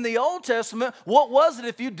them, which in the Old Testament, what was it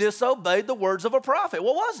if you disobeyed the words of a prophet?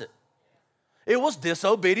 What was it? It was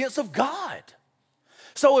disobedience of God.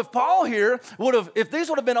 So if Paul here if these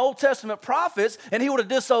would have been Old Testament prophets and he would have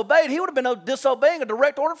disobeyed, he would have been disobeying a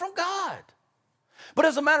direct order from God. But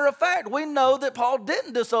as a matter of fact, we know that Paul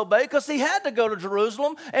didn't disobey because he had to go to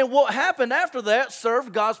Jerusalem, and what happened after that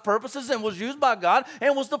served God's purposes and was used by God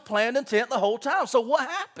and was the planned intent the whole time. So what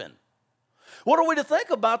happened? What are we to think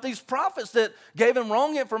about these prophets that gave him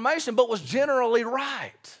wrong information but was generally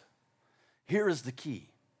right? Here is the key.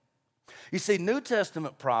 You see, New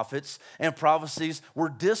Testament prophets and prophecies were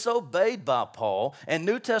disobeyed by Paul, and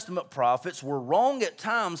New Testament prophets were wrong at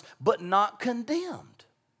times but not condemned.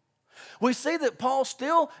 We see that Paul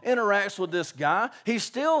still interacts with this guy. He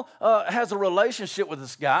still has a relationship with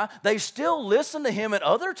this guy. They still listen to him at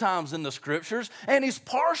other times in the scriptures, and he's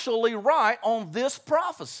partially right on this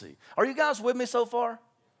prophecy. Are you guys with me so far?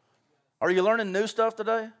 Are you learning new stuff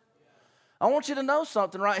today? I want you to know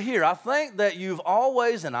something right here. I think that you've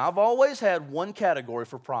always, and I've always had one category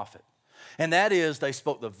for prophet. And that is, they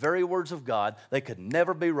spoke the very words of God. They could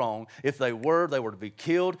never be wrong. If they were to be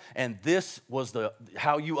killed. And this was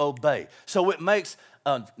how you obey. So it makes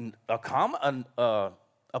a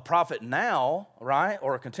prophet now, right,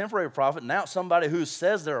 or a contemporary prophet now, somebody who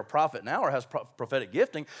says they're a prophet now or has prophetic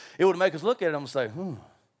gifting, it would make us look at them and say,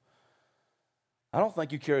 I don't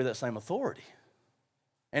think you carry that same authority.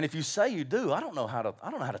 And if you say you do, I don't know how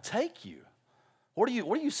to take you. What are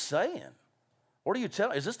you saying? What are you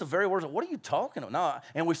telling? Is this the very words? What are you talking about? No,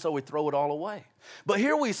 and we throw it all away. But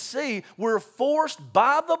here we see we're forced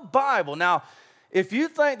by the Bible. Now, if you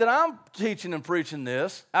think that I'm teaching and preaching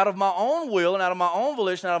this out of my own will and out of my own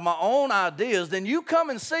volition, out of my own ideas, then you come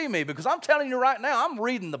and see me, because I'm telling you right now, I'm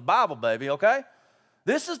reading the Bible, baby, okay?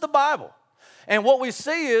 This is the Bible. And what we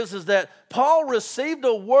see is that Paul received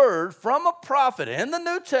a word from a prophet in the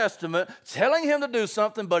New Testament telling him to do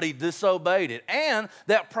something, but he disobeyed it. And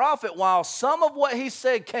that prophet, while some of what he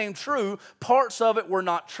said came true, parts of it were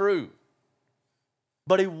not true.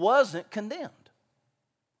 But he wasn't condemned.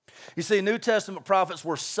 You see, New Testament prophets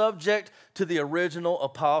were subject to the original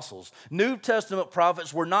apostles. New Testament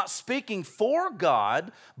prophets were not speaking for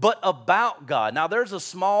God, but about God. Now, there's a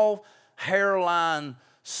small hairline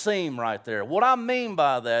seam right there. What I mean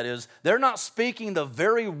by that is they're not speaking the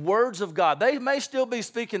very words of God. They may still be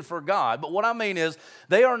speaking for God, but what I mean is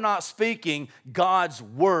they are not speaking God's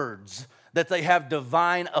words, that they have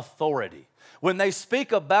divine authority. When they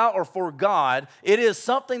speak about or for God, it is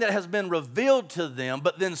something that has been revealed to them,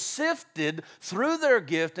 but then sifted through their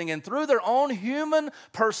gifting and through their own human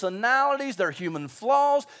personalities, their human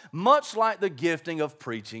flaws, much like the gifting of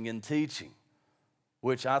preaching and teaching,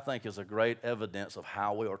 which I think is a great evidence of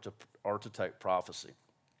how we are to take prophecy.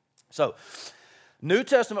 So, New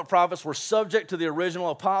Testament prophets were subject to the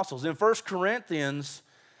original apostles. In 1 Corinthians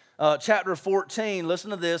chapter 14,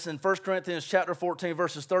 listen to this, in 1 Corinthians chapter 14,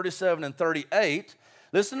 verses 37 and 38,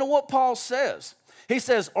 listen to what Paul says. He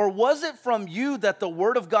says, or was it from you that the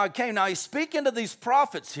word of God came? Now, he's speaking to these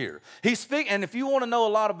prophets here. And if you want to know a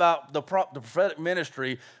lot about the prophetic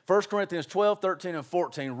ministry, 1 Corinthians 12, 13, and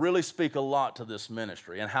 14 really speak a lot to this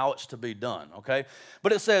ministry and how it's to be done, okay?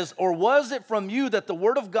 But it says, or was it from you that the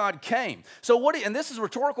word of God came? So and this is a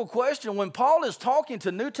rhetorical question. When Paul is talking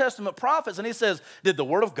to New Testament prophets and he says, did the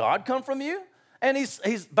word of God come from you? And he's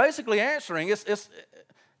basically answering, it's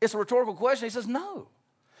a rhetorical question. He says, no.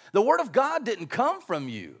 The word of God didn't come from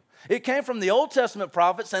you. It came from the Old Testament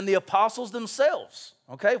prophets and the apostles themselves.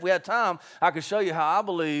 Okay, if we had time, I could show you how I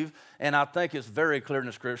believe, and I think it's very clear in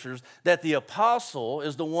the scriptures, that the apostle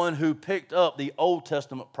is the one who picked up the Old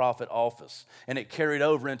Testament prophet office, and it carried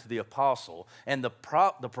over into the apostle, and the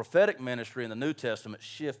prophetic ministry in the New Testament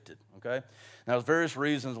shifted, okay? Now, there's various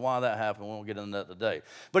reasons why that happened. We won't get into that today.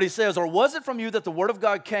 But he says, or was it from you that the word of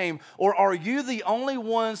God came, or are you the only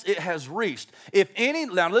ones it has reached?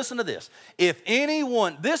 Now listen to this. If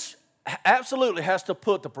anyone, this absolutely has to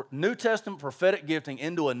put the New Testament prophetic gifting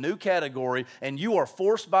into a new category, and you are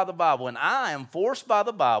forced by the Bible, and I am forced by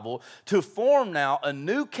the Bible to form now a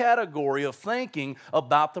new category of thinking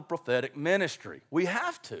about the prophetic ministry. We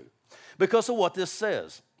have to, because of what this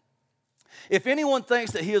says. If anyone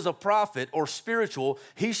thinks that he is a prophet or spiritual,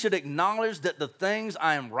 he should acknowledge that the things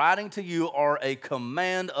I am writing to you are a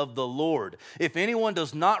command of the Lord. If anyone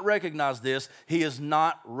does not recognize this, he is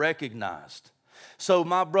not recognized. So,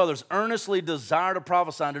 my brothers, earnestly desire to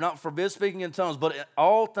prophesy and do not forbid speaking in tongues, but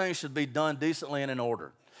all things should be done decently and in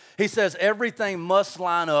order. He says everything must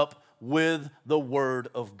line up with the Word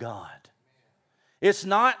of God. It's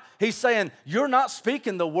not, he's saying, you're not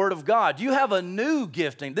speaking the word of God. You have a new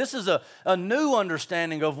gifting. This is a new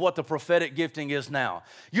understanding of what the prophetic gifting is now.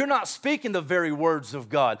 You're not speaking the very words of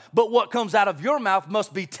God, but what comes out of your mouth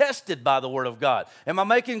must be tested by the word of God. Am I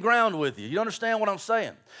making ground with you? You understand what I'm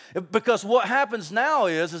saying? Because what happens now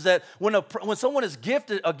is that when someone is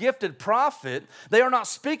a gifted prophet, they are not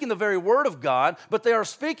speaking the very word of God, but they are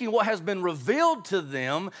speaking what has been revealed to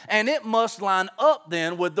them, and it must line up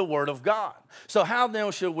then with the word of God. So how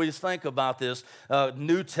then should we think about this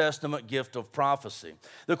New Testament gift of prophecy?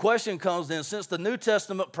 The question comes then, since the New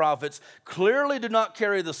Testament prophets clearly do not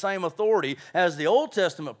carry the same authority as the Old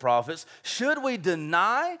Testament prophets, should we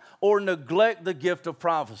deny or neglect the gift of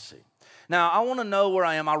prophecy? Now, I want to know where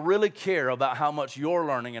I am. I really care about how much you're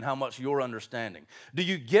learning and how much you're understanding. Do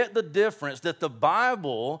you get the difference that the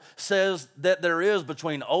Bible says that there is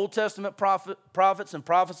between Old Testament prophets and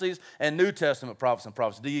prophecies and New Testament prophets and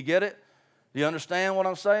prophecies? Do you get it? Do you understand what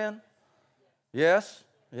I'm saying? Yes?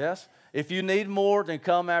 Yes? If you need more, then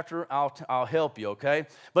come after. I'll help you, okay?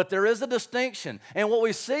 But there is a distinction. And what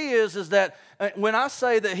we see is that when I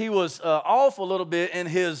say that he was off a little bit in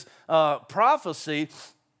his prophecy,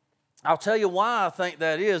 I'll tell you why I think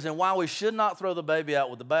that is and why we should not throw the baby out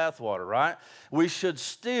with the bathwater, right? We should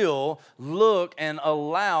still look and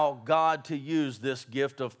allow God to use this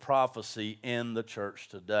gift of prophecy in the church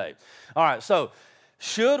today. All right, so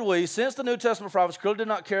should we, since the New Testament prophets clearly did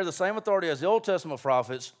not carry the same authority as the Old Testament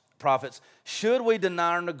prophets, should we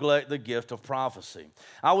deny or neglect the gift of prophecy?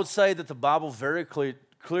 I would say that the Bible very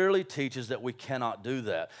clearly teaches that we cannot do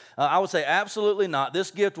that. I would say absolutely not. This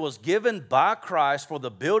gift was given by Christ for the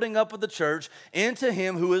building up of the church into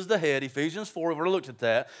him who is the head, Ephesians 4, we've already looked at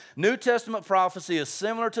that. New Testament prophecy is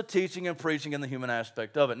similar to teaching and preaching in the human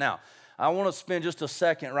aspect of it. Now, I want to spend just a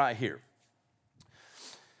second right here.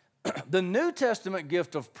 The New Testament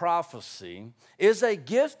gift of prophecy is a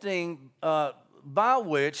gifting by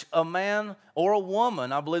which a man or a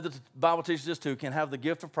woman, I believe that the Bible teaches this too, can have the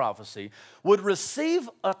gift of prophecy, would receive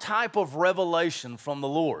a type of revelation from the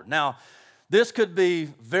Lord. Now, this could be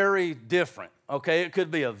very different, okay? It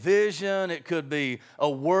could be a vision, it could be a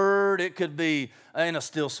word, it could be in a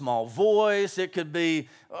still small voice, it could be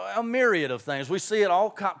a myriad of things. We see it all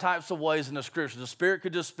types of ways in the Scripture. The Spirit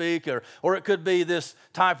could just speak, or it could be this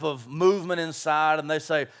type of movement inside, and they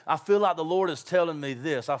say, I feel like the Lord is telling me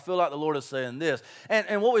this. I feel like the Lord is saying this.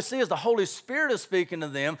 And what we see is the Holy Spirit is speaking to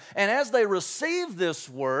them, and as they receive this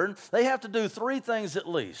word, they have to do three things at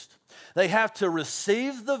least. They have to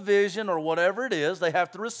receive the vision or whatever it is. They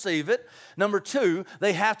have to receive it. Number two,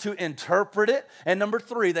 they have to interpret it. And number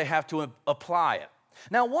three, they have to apply it.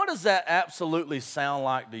 Now, what does that absolutely sound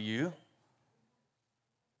like to you?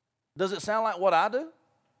 Does it sound like what I do?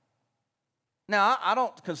 Now, I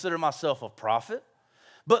don't consider myself a prophet,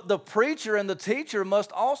 but the preacher and the teacher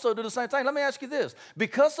must also do the same thing. Let me ask you this.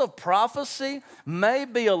 Because of prophecy may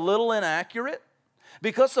be a little inaccurate,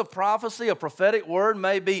 because of prophecy, a prophetic word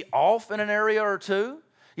may be off in an area or two.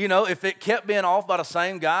 You know, if it kept being off by the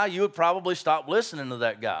same guy, you would probably stop listening to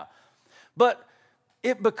that guy. But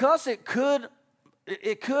because it could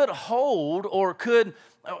hold or could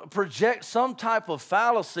project some type of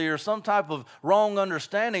fallacy or some type of wrong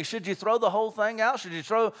understanding, should you throw the whole thing out? Should you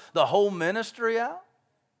throw the whole ministry out?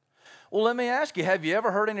 Well, let me ask you, have you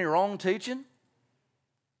ever heard any wrong teaching?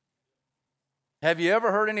 Have you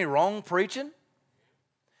ever heard any wrong preaching?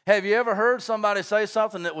 Have you ever heard somebody say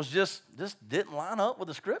something that was just didn't line up with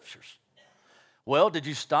the Scriptures? Well, did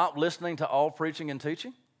you stop listening to all preaching and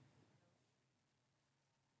teaching?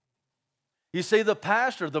 You see, the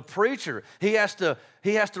pastor, the preacher, he has to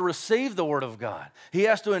receive the Word of God. He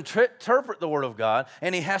has to interpret the Word of God,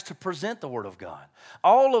 and he has to present the Word of God.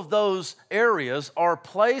 All of those areas are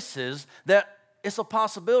places that it's a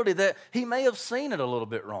possibility that he may have seen it a little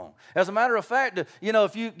bit wrong. As a matter of fact, you know,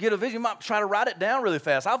 if you get a vision, you might try to write it down really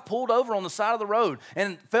fast. I've pulled over on the side of the road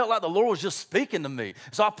and felt like the Lord was just speaking to me.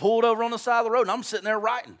 So I pulled over on the side of the road, and I'm sitting there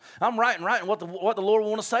writing. I'm writing what the Lord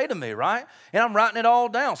want to say to me, right? And I'm writing it all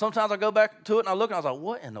down. Sometimes I go back to it, and I look, and I was like,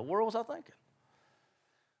 what in the world was I thinking?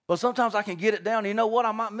 But sometimes I can get it down, and you know what?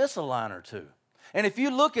 I might miss a line or two. And if you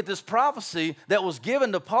look at this prophecy that was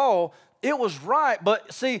given to Paul, it was right,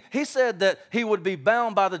 but see, he said that he would be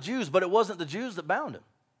bound by the Jews, but it wasn't the Jews that bound him.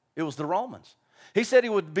 It was the Romans. He said he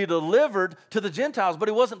would be delivered to the Gentiles, but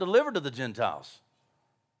he wasn't delivered to the Gentiles.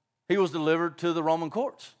 He was delivered to the Roman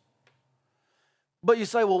courts. But you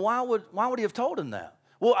say, well, why would he have told him that?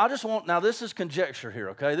 Well, now this is conjecture here,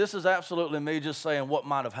 okay? This is absolutely me just saying what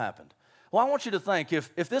might have happened. Well, I want you to think,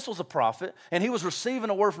 if this was a prophet and he was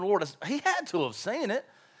receiving a word from the Lord, he had to have seen it.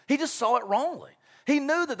 He just saw it wrongly. He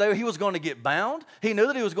knew that he was going to get bound. He knew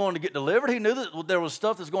that he was going to get delivered. He knew that there was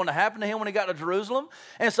stuff that's going to happen to him when he got to Jerusalem.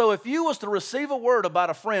 And so if you was to receive a word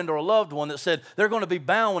about a friend or a loved one that said they're going to be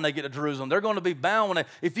bound when they get to Jerusalem, they're going to be bound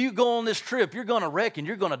if you go on this trip, you're going to wreck and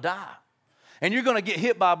you're going to die. And you're going to get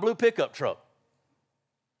hit by a blue pickup truck.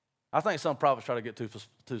 I think some prophets try to get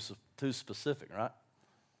too specific, right?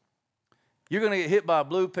 You're going to get hit by a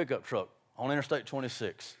blue pickup truck on Interstate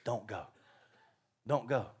 26. Don't go. Don't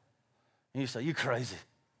go. And you say, you crazy.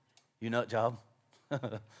 You nut job.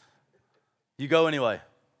 You go anyway.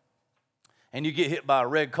 And you get hit by a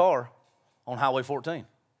red car on Highway 14.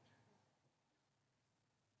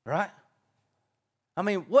 Right? I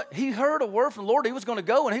mean, he heard a word from the Lord. He was going to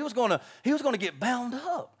go, and he was going to get bound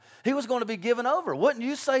up. He was going to be given over. Wouldn't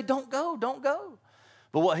you say, don't go, don't go?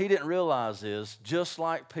 But what he didn't realize is, just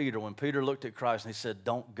like Peter, when Peter looked at Christ and he said,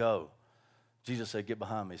 don't go, Jesus said, get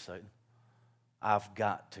behind me, Satan. I've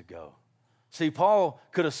got to go. See, Paul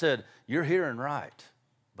could have said, you're hearing right,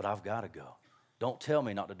 but I've got to go. Don't tell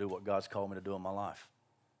me not to do what God's called me to do in my life.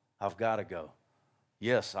 I've got to go.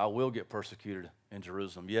 Yes, I will get persecuted in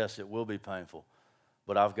Jerusalem. Yes, it will be painful,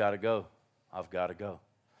 but I've got to go. I've got to go.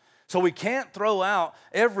 So we can't throw out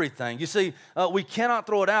everything. You see, we cannot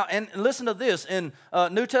throw it out. And listen to this. In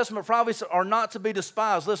New Testament prophecies are not to be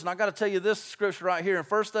despised. Listen, I got to tell you this scripture right here in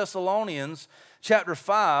 1 Thessalonians chapter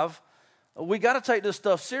 5. We got to take this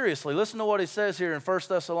stuff seriously. Listen to what he says here in 1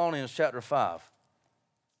 Thessalonians chapter 5.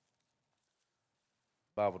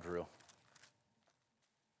 Bible drill.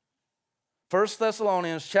 1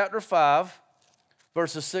 Thessalonians chapter 5,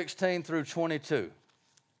 verses 16 through 22.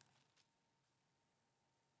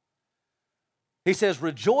 He says,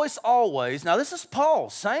 rejoice always. Now this is Paul,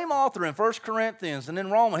 same author in 1 Corinthians and in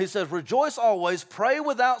Romans. He says, rejoice always, pray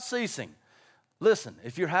without ceasing. Listen,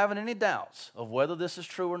 if you're having any doubts of whether this is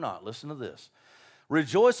true or not, listen to this.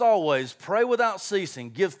 Rejoice always, pray without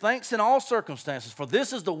ceasing, give thanks in all circumstances, for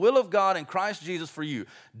this is the will of God in Christ Jesus for you.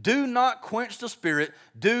 Do not quench the spirit,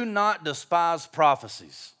 do not despise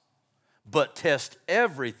prophecies, but test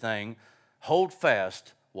everything, hold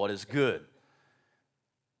fast what is good.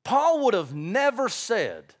 Paul would have never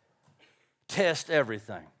said, test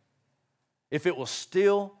everything, if it was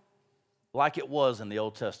still like it was in the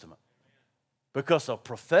Old Testament. Because a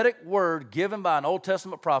prophetic word given by an Old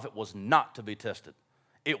Testament prophet was not to be tested.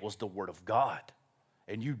 It was the word of God.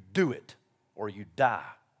 And you do it or you die.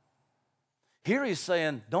 Here he's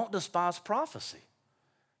saying, don't despise prophecy.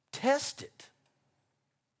 Test it.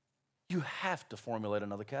 You have to formulate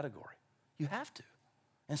another category. You have to.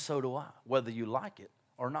 And so do I, whether you like it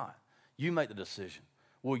or not. You make the decision.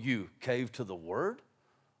 Will you cave to the word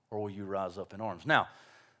or will you rise up in arms? Now,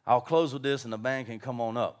 I'll close with this and the band can come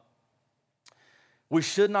on up. We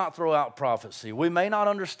should not throw out prophecy. We may not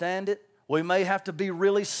understand it. We may have to be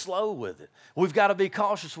really slow with it. We've got to be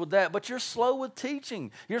cautious with that. But you're slow with teaching.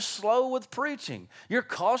 You're slow with preaching. You're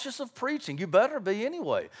cautious of preaching. You better be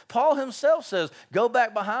anyway. Paul himself says, go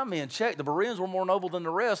back behind me and check. The Bereans were more noble than the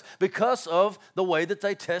rest because of the way that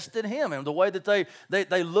they tested him and the way that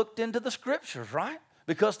they looked into the Scriptures, right?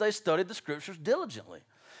 Because they studied the Scriptures diligently.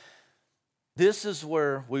 This is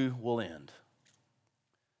where we will end.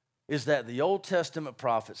 Is that the Old Testament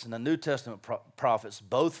prophets and the New Testament prophets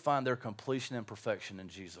both find their completion and perfection in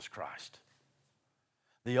Jesus Christ.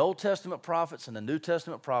 The Old Testament prophets and the New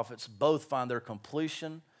Testament prophets both find their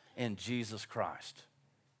completion in Jesus Christ.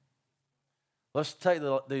 Let's take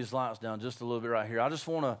these lights down just a little bit right here. I just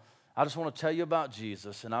want to tell you about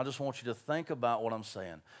Jesus, and I just want you to think about what I'm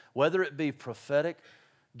saying. Whether it be prophetic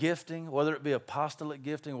gifting, whether it be apostolic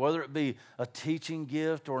gifting, whether it be a teaching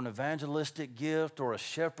gift or an evangelistic gift or a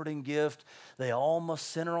shepherding gift, they all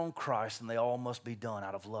must center on Christ and they all must be done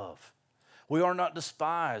out of love. We are not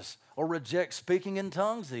despise or reject speaking in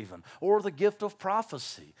tongues even, or the gift of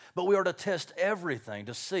prophecy, but we are to test everything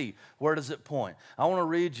to see where does it point. I want to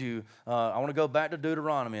read you, I want to go back to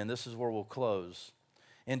Deuteronomy, and this is where we'll close.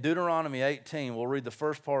 In Deuteronomy 18, we'll read the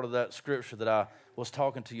first part of that scripture that I was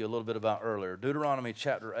talking to you a little bit about earlier. Deuteronomy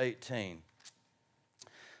chapter 18.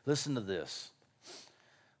 Listen to this.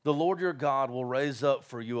 The Lord your God will raise up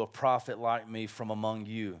for you a prophet like me from among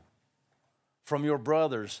you. From your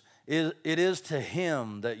brothers, it is to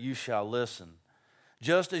him that you shall listen.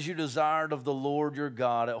 Just as you desired of the Lord your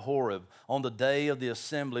God at Horeb on the day of the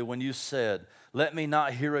assembly when you said, let me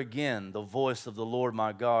not hear again the voice of the Lord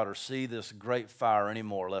my God or see this great fire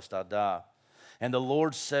anymore, lest I die. And the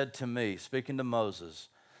Lord said to me, speaking to Moses,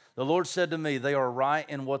 the Lord said to me, they are right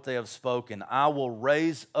in what they have spoken. I will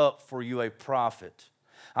raise up for you a prophet.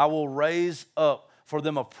 I will raise up for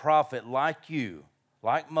them a prophet like you,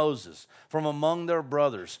 like Moses, from among their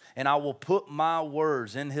brothers, and I will put my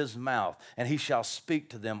words in his mouth, and he shall speak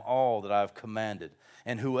to them all that I have commanded.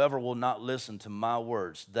 And whoever will not listen to my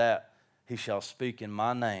words, that he shall speak in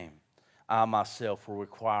my name, I myself will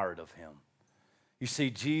require it of him. You see,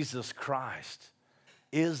 Jesus Christ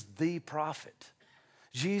is the prophet.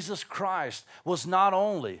 Jesus Christ was not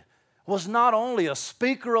only a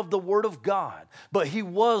speaker of the Word of God, but he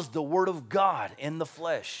was the Word of God in the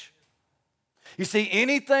flesh. You see,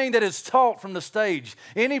 anything that is taught from the stage,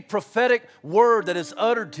 any prophetic word that is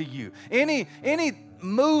uttered to you, any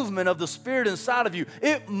movement of the Spirit inside of you,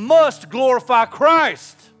 it must glorify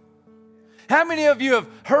Christ. How many of you have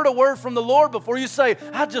heard a word from the Lord before you say,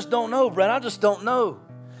 I just don't know, Brad, I just don't know.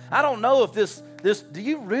 I don't know if this, do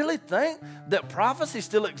you really think that prophecy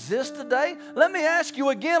still exists today? Let me ask you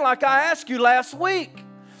again like I asked you last week.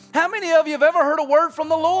 How many of you have ever heard a word from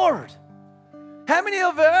the Lord? How many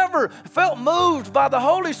of you ever felt moved by the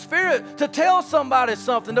Holy Spirit to tell somebody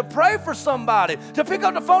something, to pray for somebody, to pick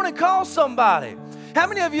up the phone and call somebody? How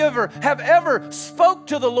many of you have ever spoke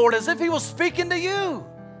to the Lord as if he was speaking to you?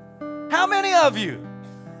 How many of you?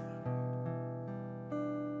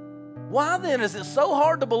 Why then is it so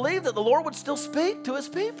hard to believe that the Lord would still speak to his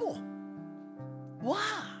people?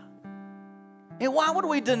 Why? And why would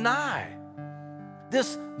we deny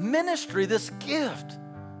this ministry, this gift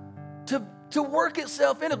to work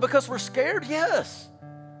itself in us? Because we're scared? Yes.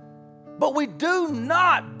 But we do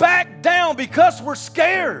not back down because we're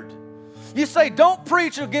scared. You say, don't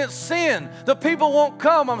preach against sin. The people won't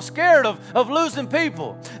come. I'm scared of losing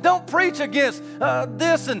people. Don't preach against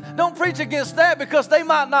this and don't preach against that because they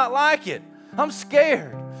might not like it. I'm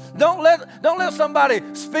scared. Don't let somebody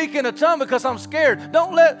speak in a tongue because I'm scared.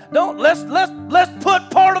 Let's put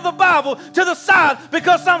part of the Bible to the side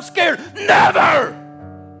because I'm scared. Never!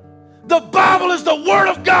 The Bible is the Word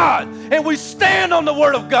of God. and we stand on the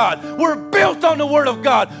Word of God. We're built on the Word of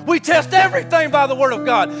God. We test everything by the Word of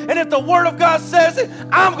God. And if the Word of God says it,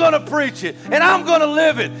 I'm going to preach it, and I'm going to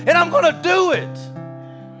live it, and I'm going to do it.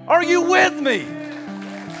 Are you with me?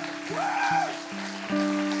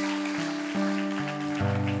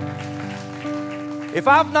 If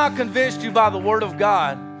I've not convinced you by the Word of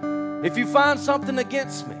God, if you find something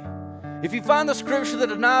against me, if you find the scripture that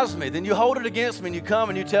denies me, then you hold it against me and you come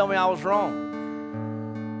and you tell me I was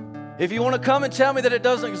wrong. If you want to come and tell me that it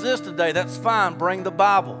doesn't exist today, that's fine. Bring the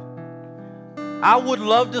Bible. I would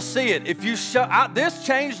love to see it. If you this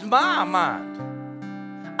changed my mind.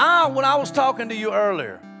 When I was talking to you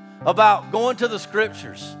earlier about going to the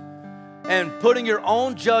scriptures and putting your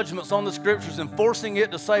own judgments on the scriptures and forcing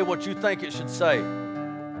it to say what you think it should say,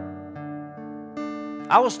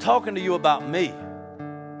 I was talking to you about me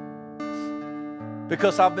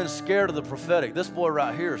because I've been scared of the prophetic. This boy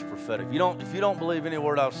right here is prophetic. If you don't believe any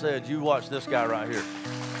word I've said, you watch this guy right here.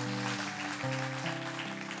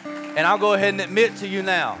 And I'll go ahead and admit to you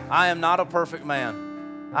now, I am not a perfect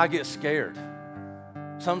man. I get scared.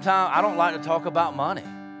 Sometimes I don't like to talk about money.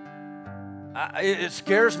 It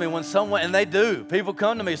scares me when someone, and they do. People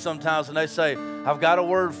come to me sometimes and they say, I've got a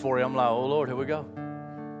word for you. I'm like, oh Lord, here we go.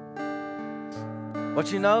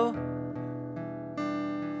 But you know,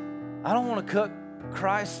 I don't want to cut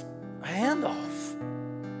Christ's hand off.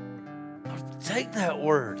 I take that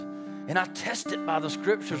word and I test it by the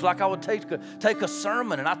scriptures like I would take a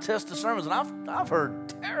sermon, and I test the sermons, and I've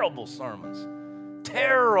heard terrible sermons.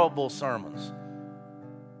 Terrible sermons.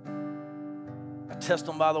 I test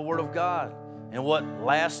them by the Word of God. And what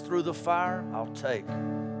lasts through the fire, I'll take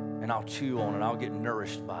and I'll chew on it. I'll get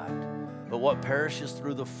nourished by it. But what perishes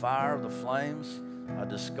through the fire of the flames, I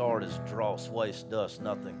discard as dross, waste, dust,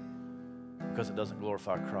 nothing, because it doesn't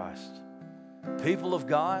glorify Christ. People of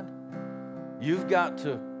God, you've got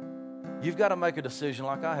to make a decision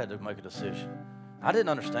like I had to make a decision. I didn't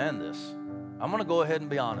understand this. I'm going to go ahead and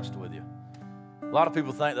be honest with you. A lot of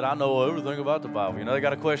people think that I know everything about the Bible. You know, they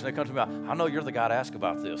got a question, they come to me, I know you're the guy to ask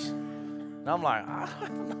about this. And I'm like, I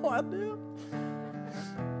have no idea.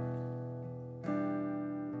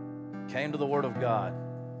 Came to the Word of God,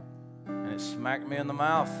 and it smacked me in the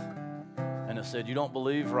mouth, and it said, you don't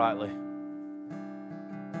believe rightly.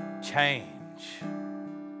 Change.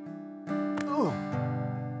 Ooh,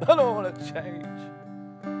 I don't want to change.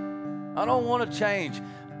 I don't want to change.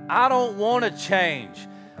 I don't want to change.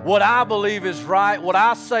 What I believe is right, what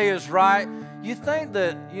I say is right. You think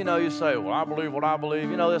that, you say, well, I believe what I believe.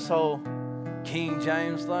 You know, this whole King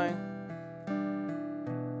James thing.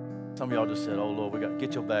 Some of y'all just said, oh, Lord, we got to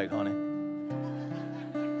get your bag, honey.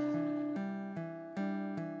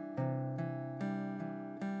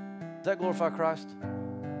 Does that glorify Christ?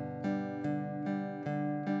 I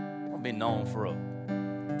want to be known for a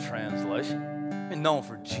translation. Be known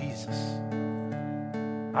for Jesus.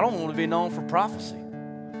 I don't want to be known for prophecy.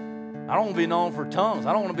 I don't want to be known for tongues.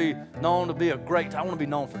 I don't want to be known to be a great. I want to be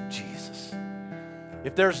known for Jesus.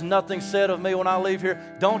 If there's nothing said of me when I leave here,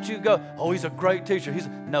 don't you go, oh, he's a great teacher.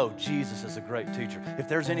 No, Jesus is a great teacher. If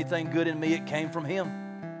there's anything good in me, it came from him.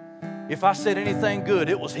 If I said anything good,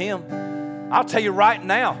 it was him. I'll tell you right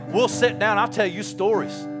now, we'll sit down, I'll tell you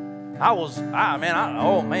stories.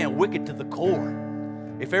 Wicked to the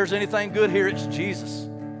core. If there's anything good here, it's Jesus.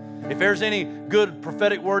 If there's any good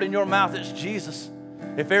prophetic word in your mouth, it's Jesus.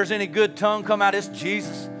 If there's any good tongue come out, it's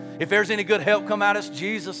Jesus. If there's any good help come out, it's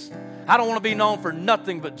Jesus. I don't want to be known for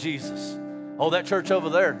nothing but Jesus. Oh, that church over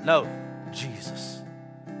there? No, Jesus.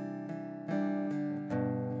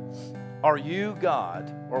 Are you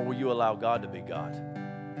God, or will you allow God to be God?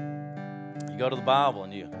 You go to the Bible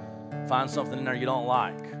and you find something in there you don't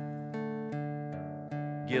like.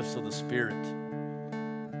 Gifts of the Spirit,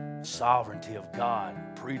 sovereignty of God,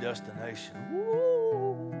 predestination.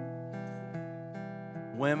 Woo.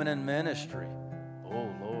 Women in ministry. Oh,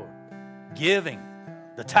 Lord. Giving,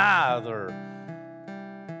 the tithe, or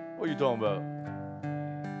what are you talking about?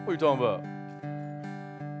 What are you talking about?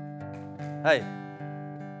 Hey,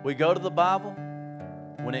 we go to the Bible.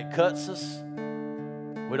 When it cuts us,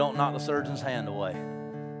 we don't knock the surgeon's hand away.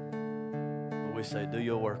 But we say, do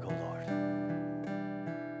your work, O Lord.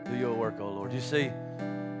 Do your work, O Lord. You see,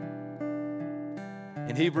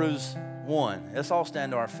 in Hebrews 1, let's all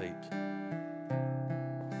stand to our feet.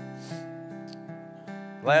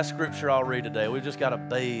 Last scripture I'll read today. We've just got to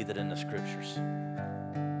bathe it in the scriptures.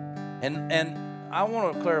 And I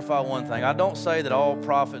want to clarify one thing. I don't say that all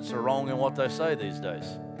prophets are wrong in what they say these days.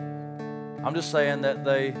 I'm just saying that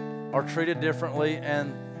they are treated differently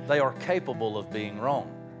and they are capable of being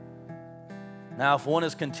wrong. Now, if one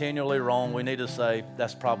is continually wrong, we need to say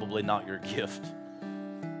that's probably not your gift.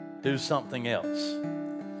 do something else.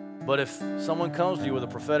 But if someone comes to you with a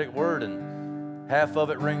prophetic word and half of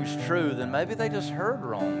it rings true, then maybe they just heard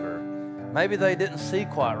wrong, or maybe they didn't see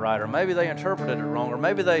quite right, or maybe they interpreted it wrong, or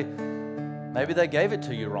maybe they gave it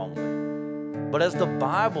to you wrongly. But as the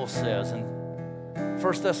Bible says in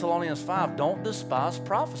 1 Thessalonians 5, don't despise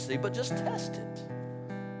prophecy, but just test it.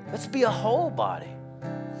 Let's be a whole body.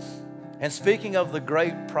 And speaking of the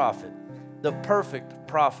great prophet, the perfect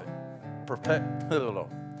prophet,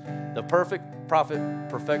 the perfect prophet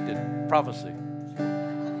perfected prophecy.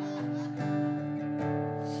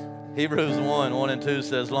 Hebrews 1 and 2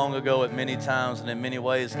 says, long ago at many times and in many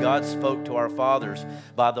ways God spoke to our fathers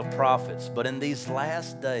by the prophets, but in these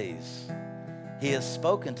last days He has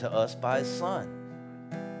spoken to us by His Son,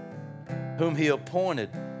 whom He appointed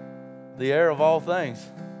the heir of all things,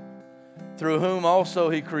 through whom also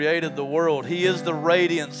He created the world. He is the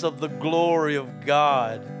radiance of the glory of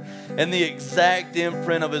God and the exact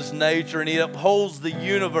imprint of His nature, and He upholds the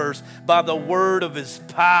universe by the word of His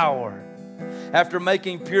power. After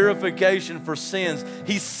making purification for sins,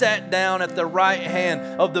 He sat down at the right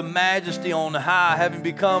hand of the Majesty on high, having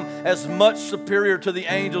become as much superior to the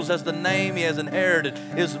angels as the name He has inherited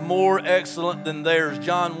is more excellent than theirs.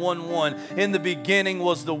 John 1:1, in the beginning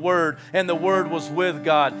was the Word, and the Word was with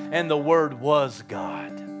God, and the Word was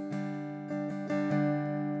God.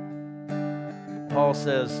 Paul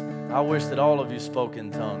says, I wish that all of you spoke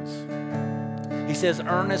in tongues. He says,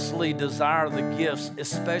 earnestly desire the gifts,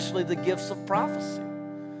 especially the gifts of prophecy.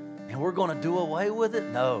 And we're going to do away with it?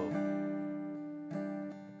 No.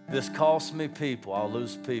 This costs me people. I'll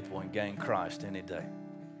lose people and gain Christ any day.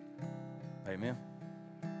 Amen.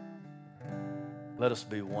 Let us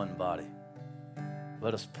be one body.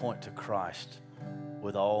 Let us point to Christ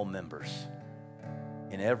with all members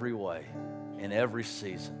in every way, in every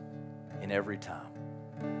season, in every time.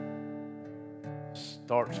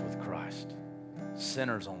 Starts with Christ.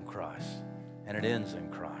 Centers on Christ, and it ends in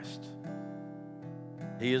Christ.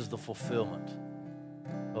 He is the fulfillment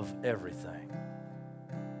of everything.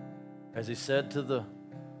 As He said to the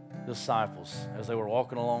disciples as they were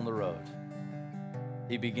walking along the road,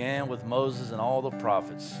 He began with Moses and all the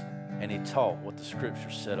prophets, and He taught what the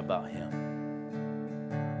Scriptures said about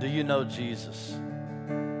Him. Do you know Jesus?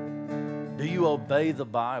 Do you obey the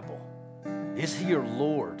Bible? Is He your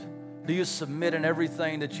Lord? Do you submit in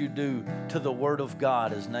everything that you do to the Word of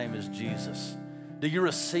God? His name is Jesus. Do you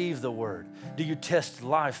receive the Word? Do you test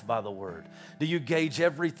life by the Word? Do you gauge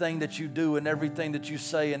everything that you do and everything that you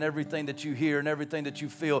say and everything that you hear and everything that you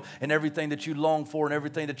feel and everything that you long for and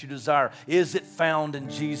everything that you desire? Is it found in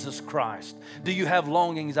Jesus Christ? Do you have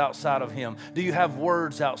longings outside of Him? Do you have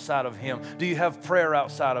words outside of Him? Do you have prayer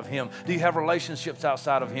outside of Him? Do you have relationships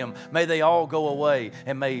outside of Him? May they all go away,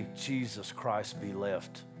 and may Jesus Christ be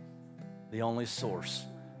left. The only source,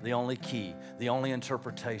 the only key, the only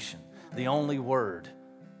interpretation, the only word,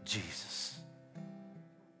 Jesus.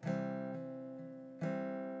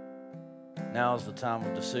 Now is the time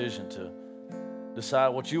of decision to decide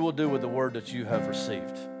what you will do with the word that you have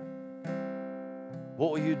received.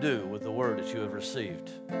 What will you do with the word that you have received?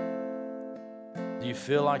 Do you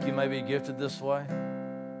feel like you may be gifted this way?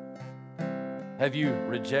 Have you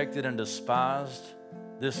rejected and despised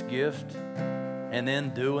this gift, and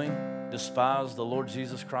in doing despise the Lord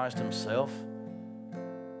Jesus Christ Himself?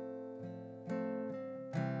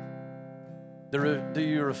 Do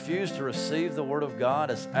you refuse to receive the Word of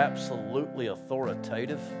God as absolutely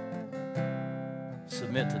authoritative?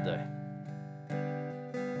 Submit today.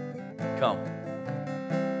 Come.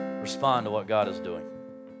 Respond to what God is doing.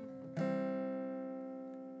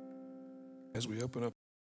 As we open up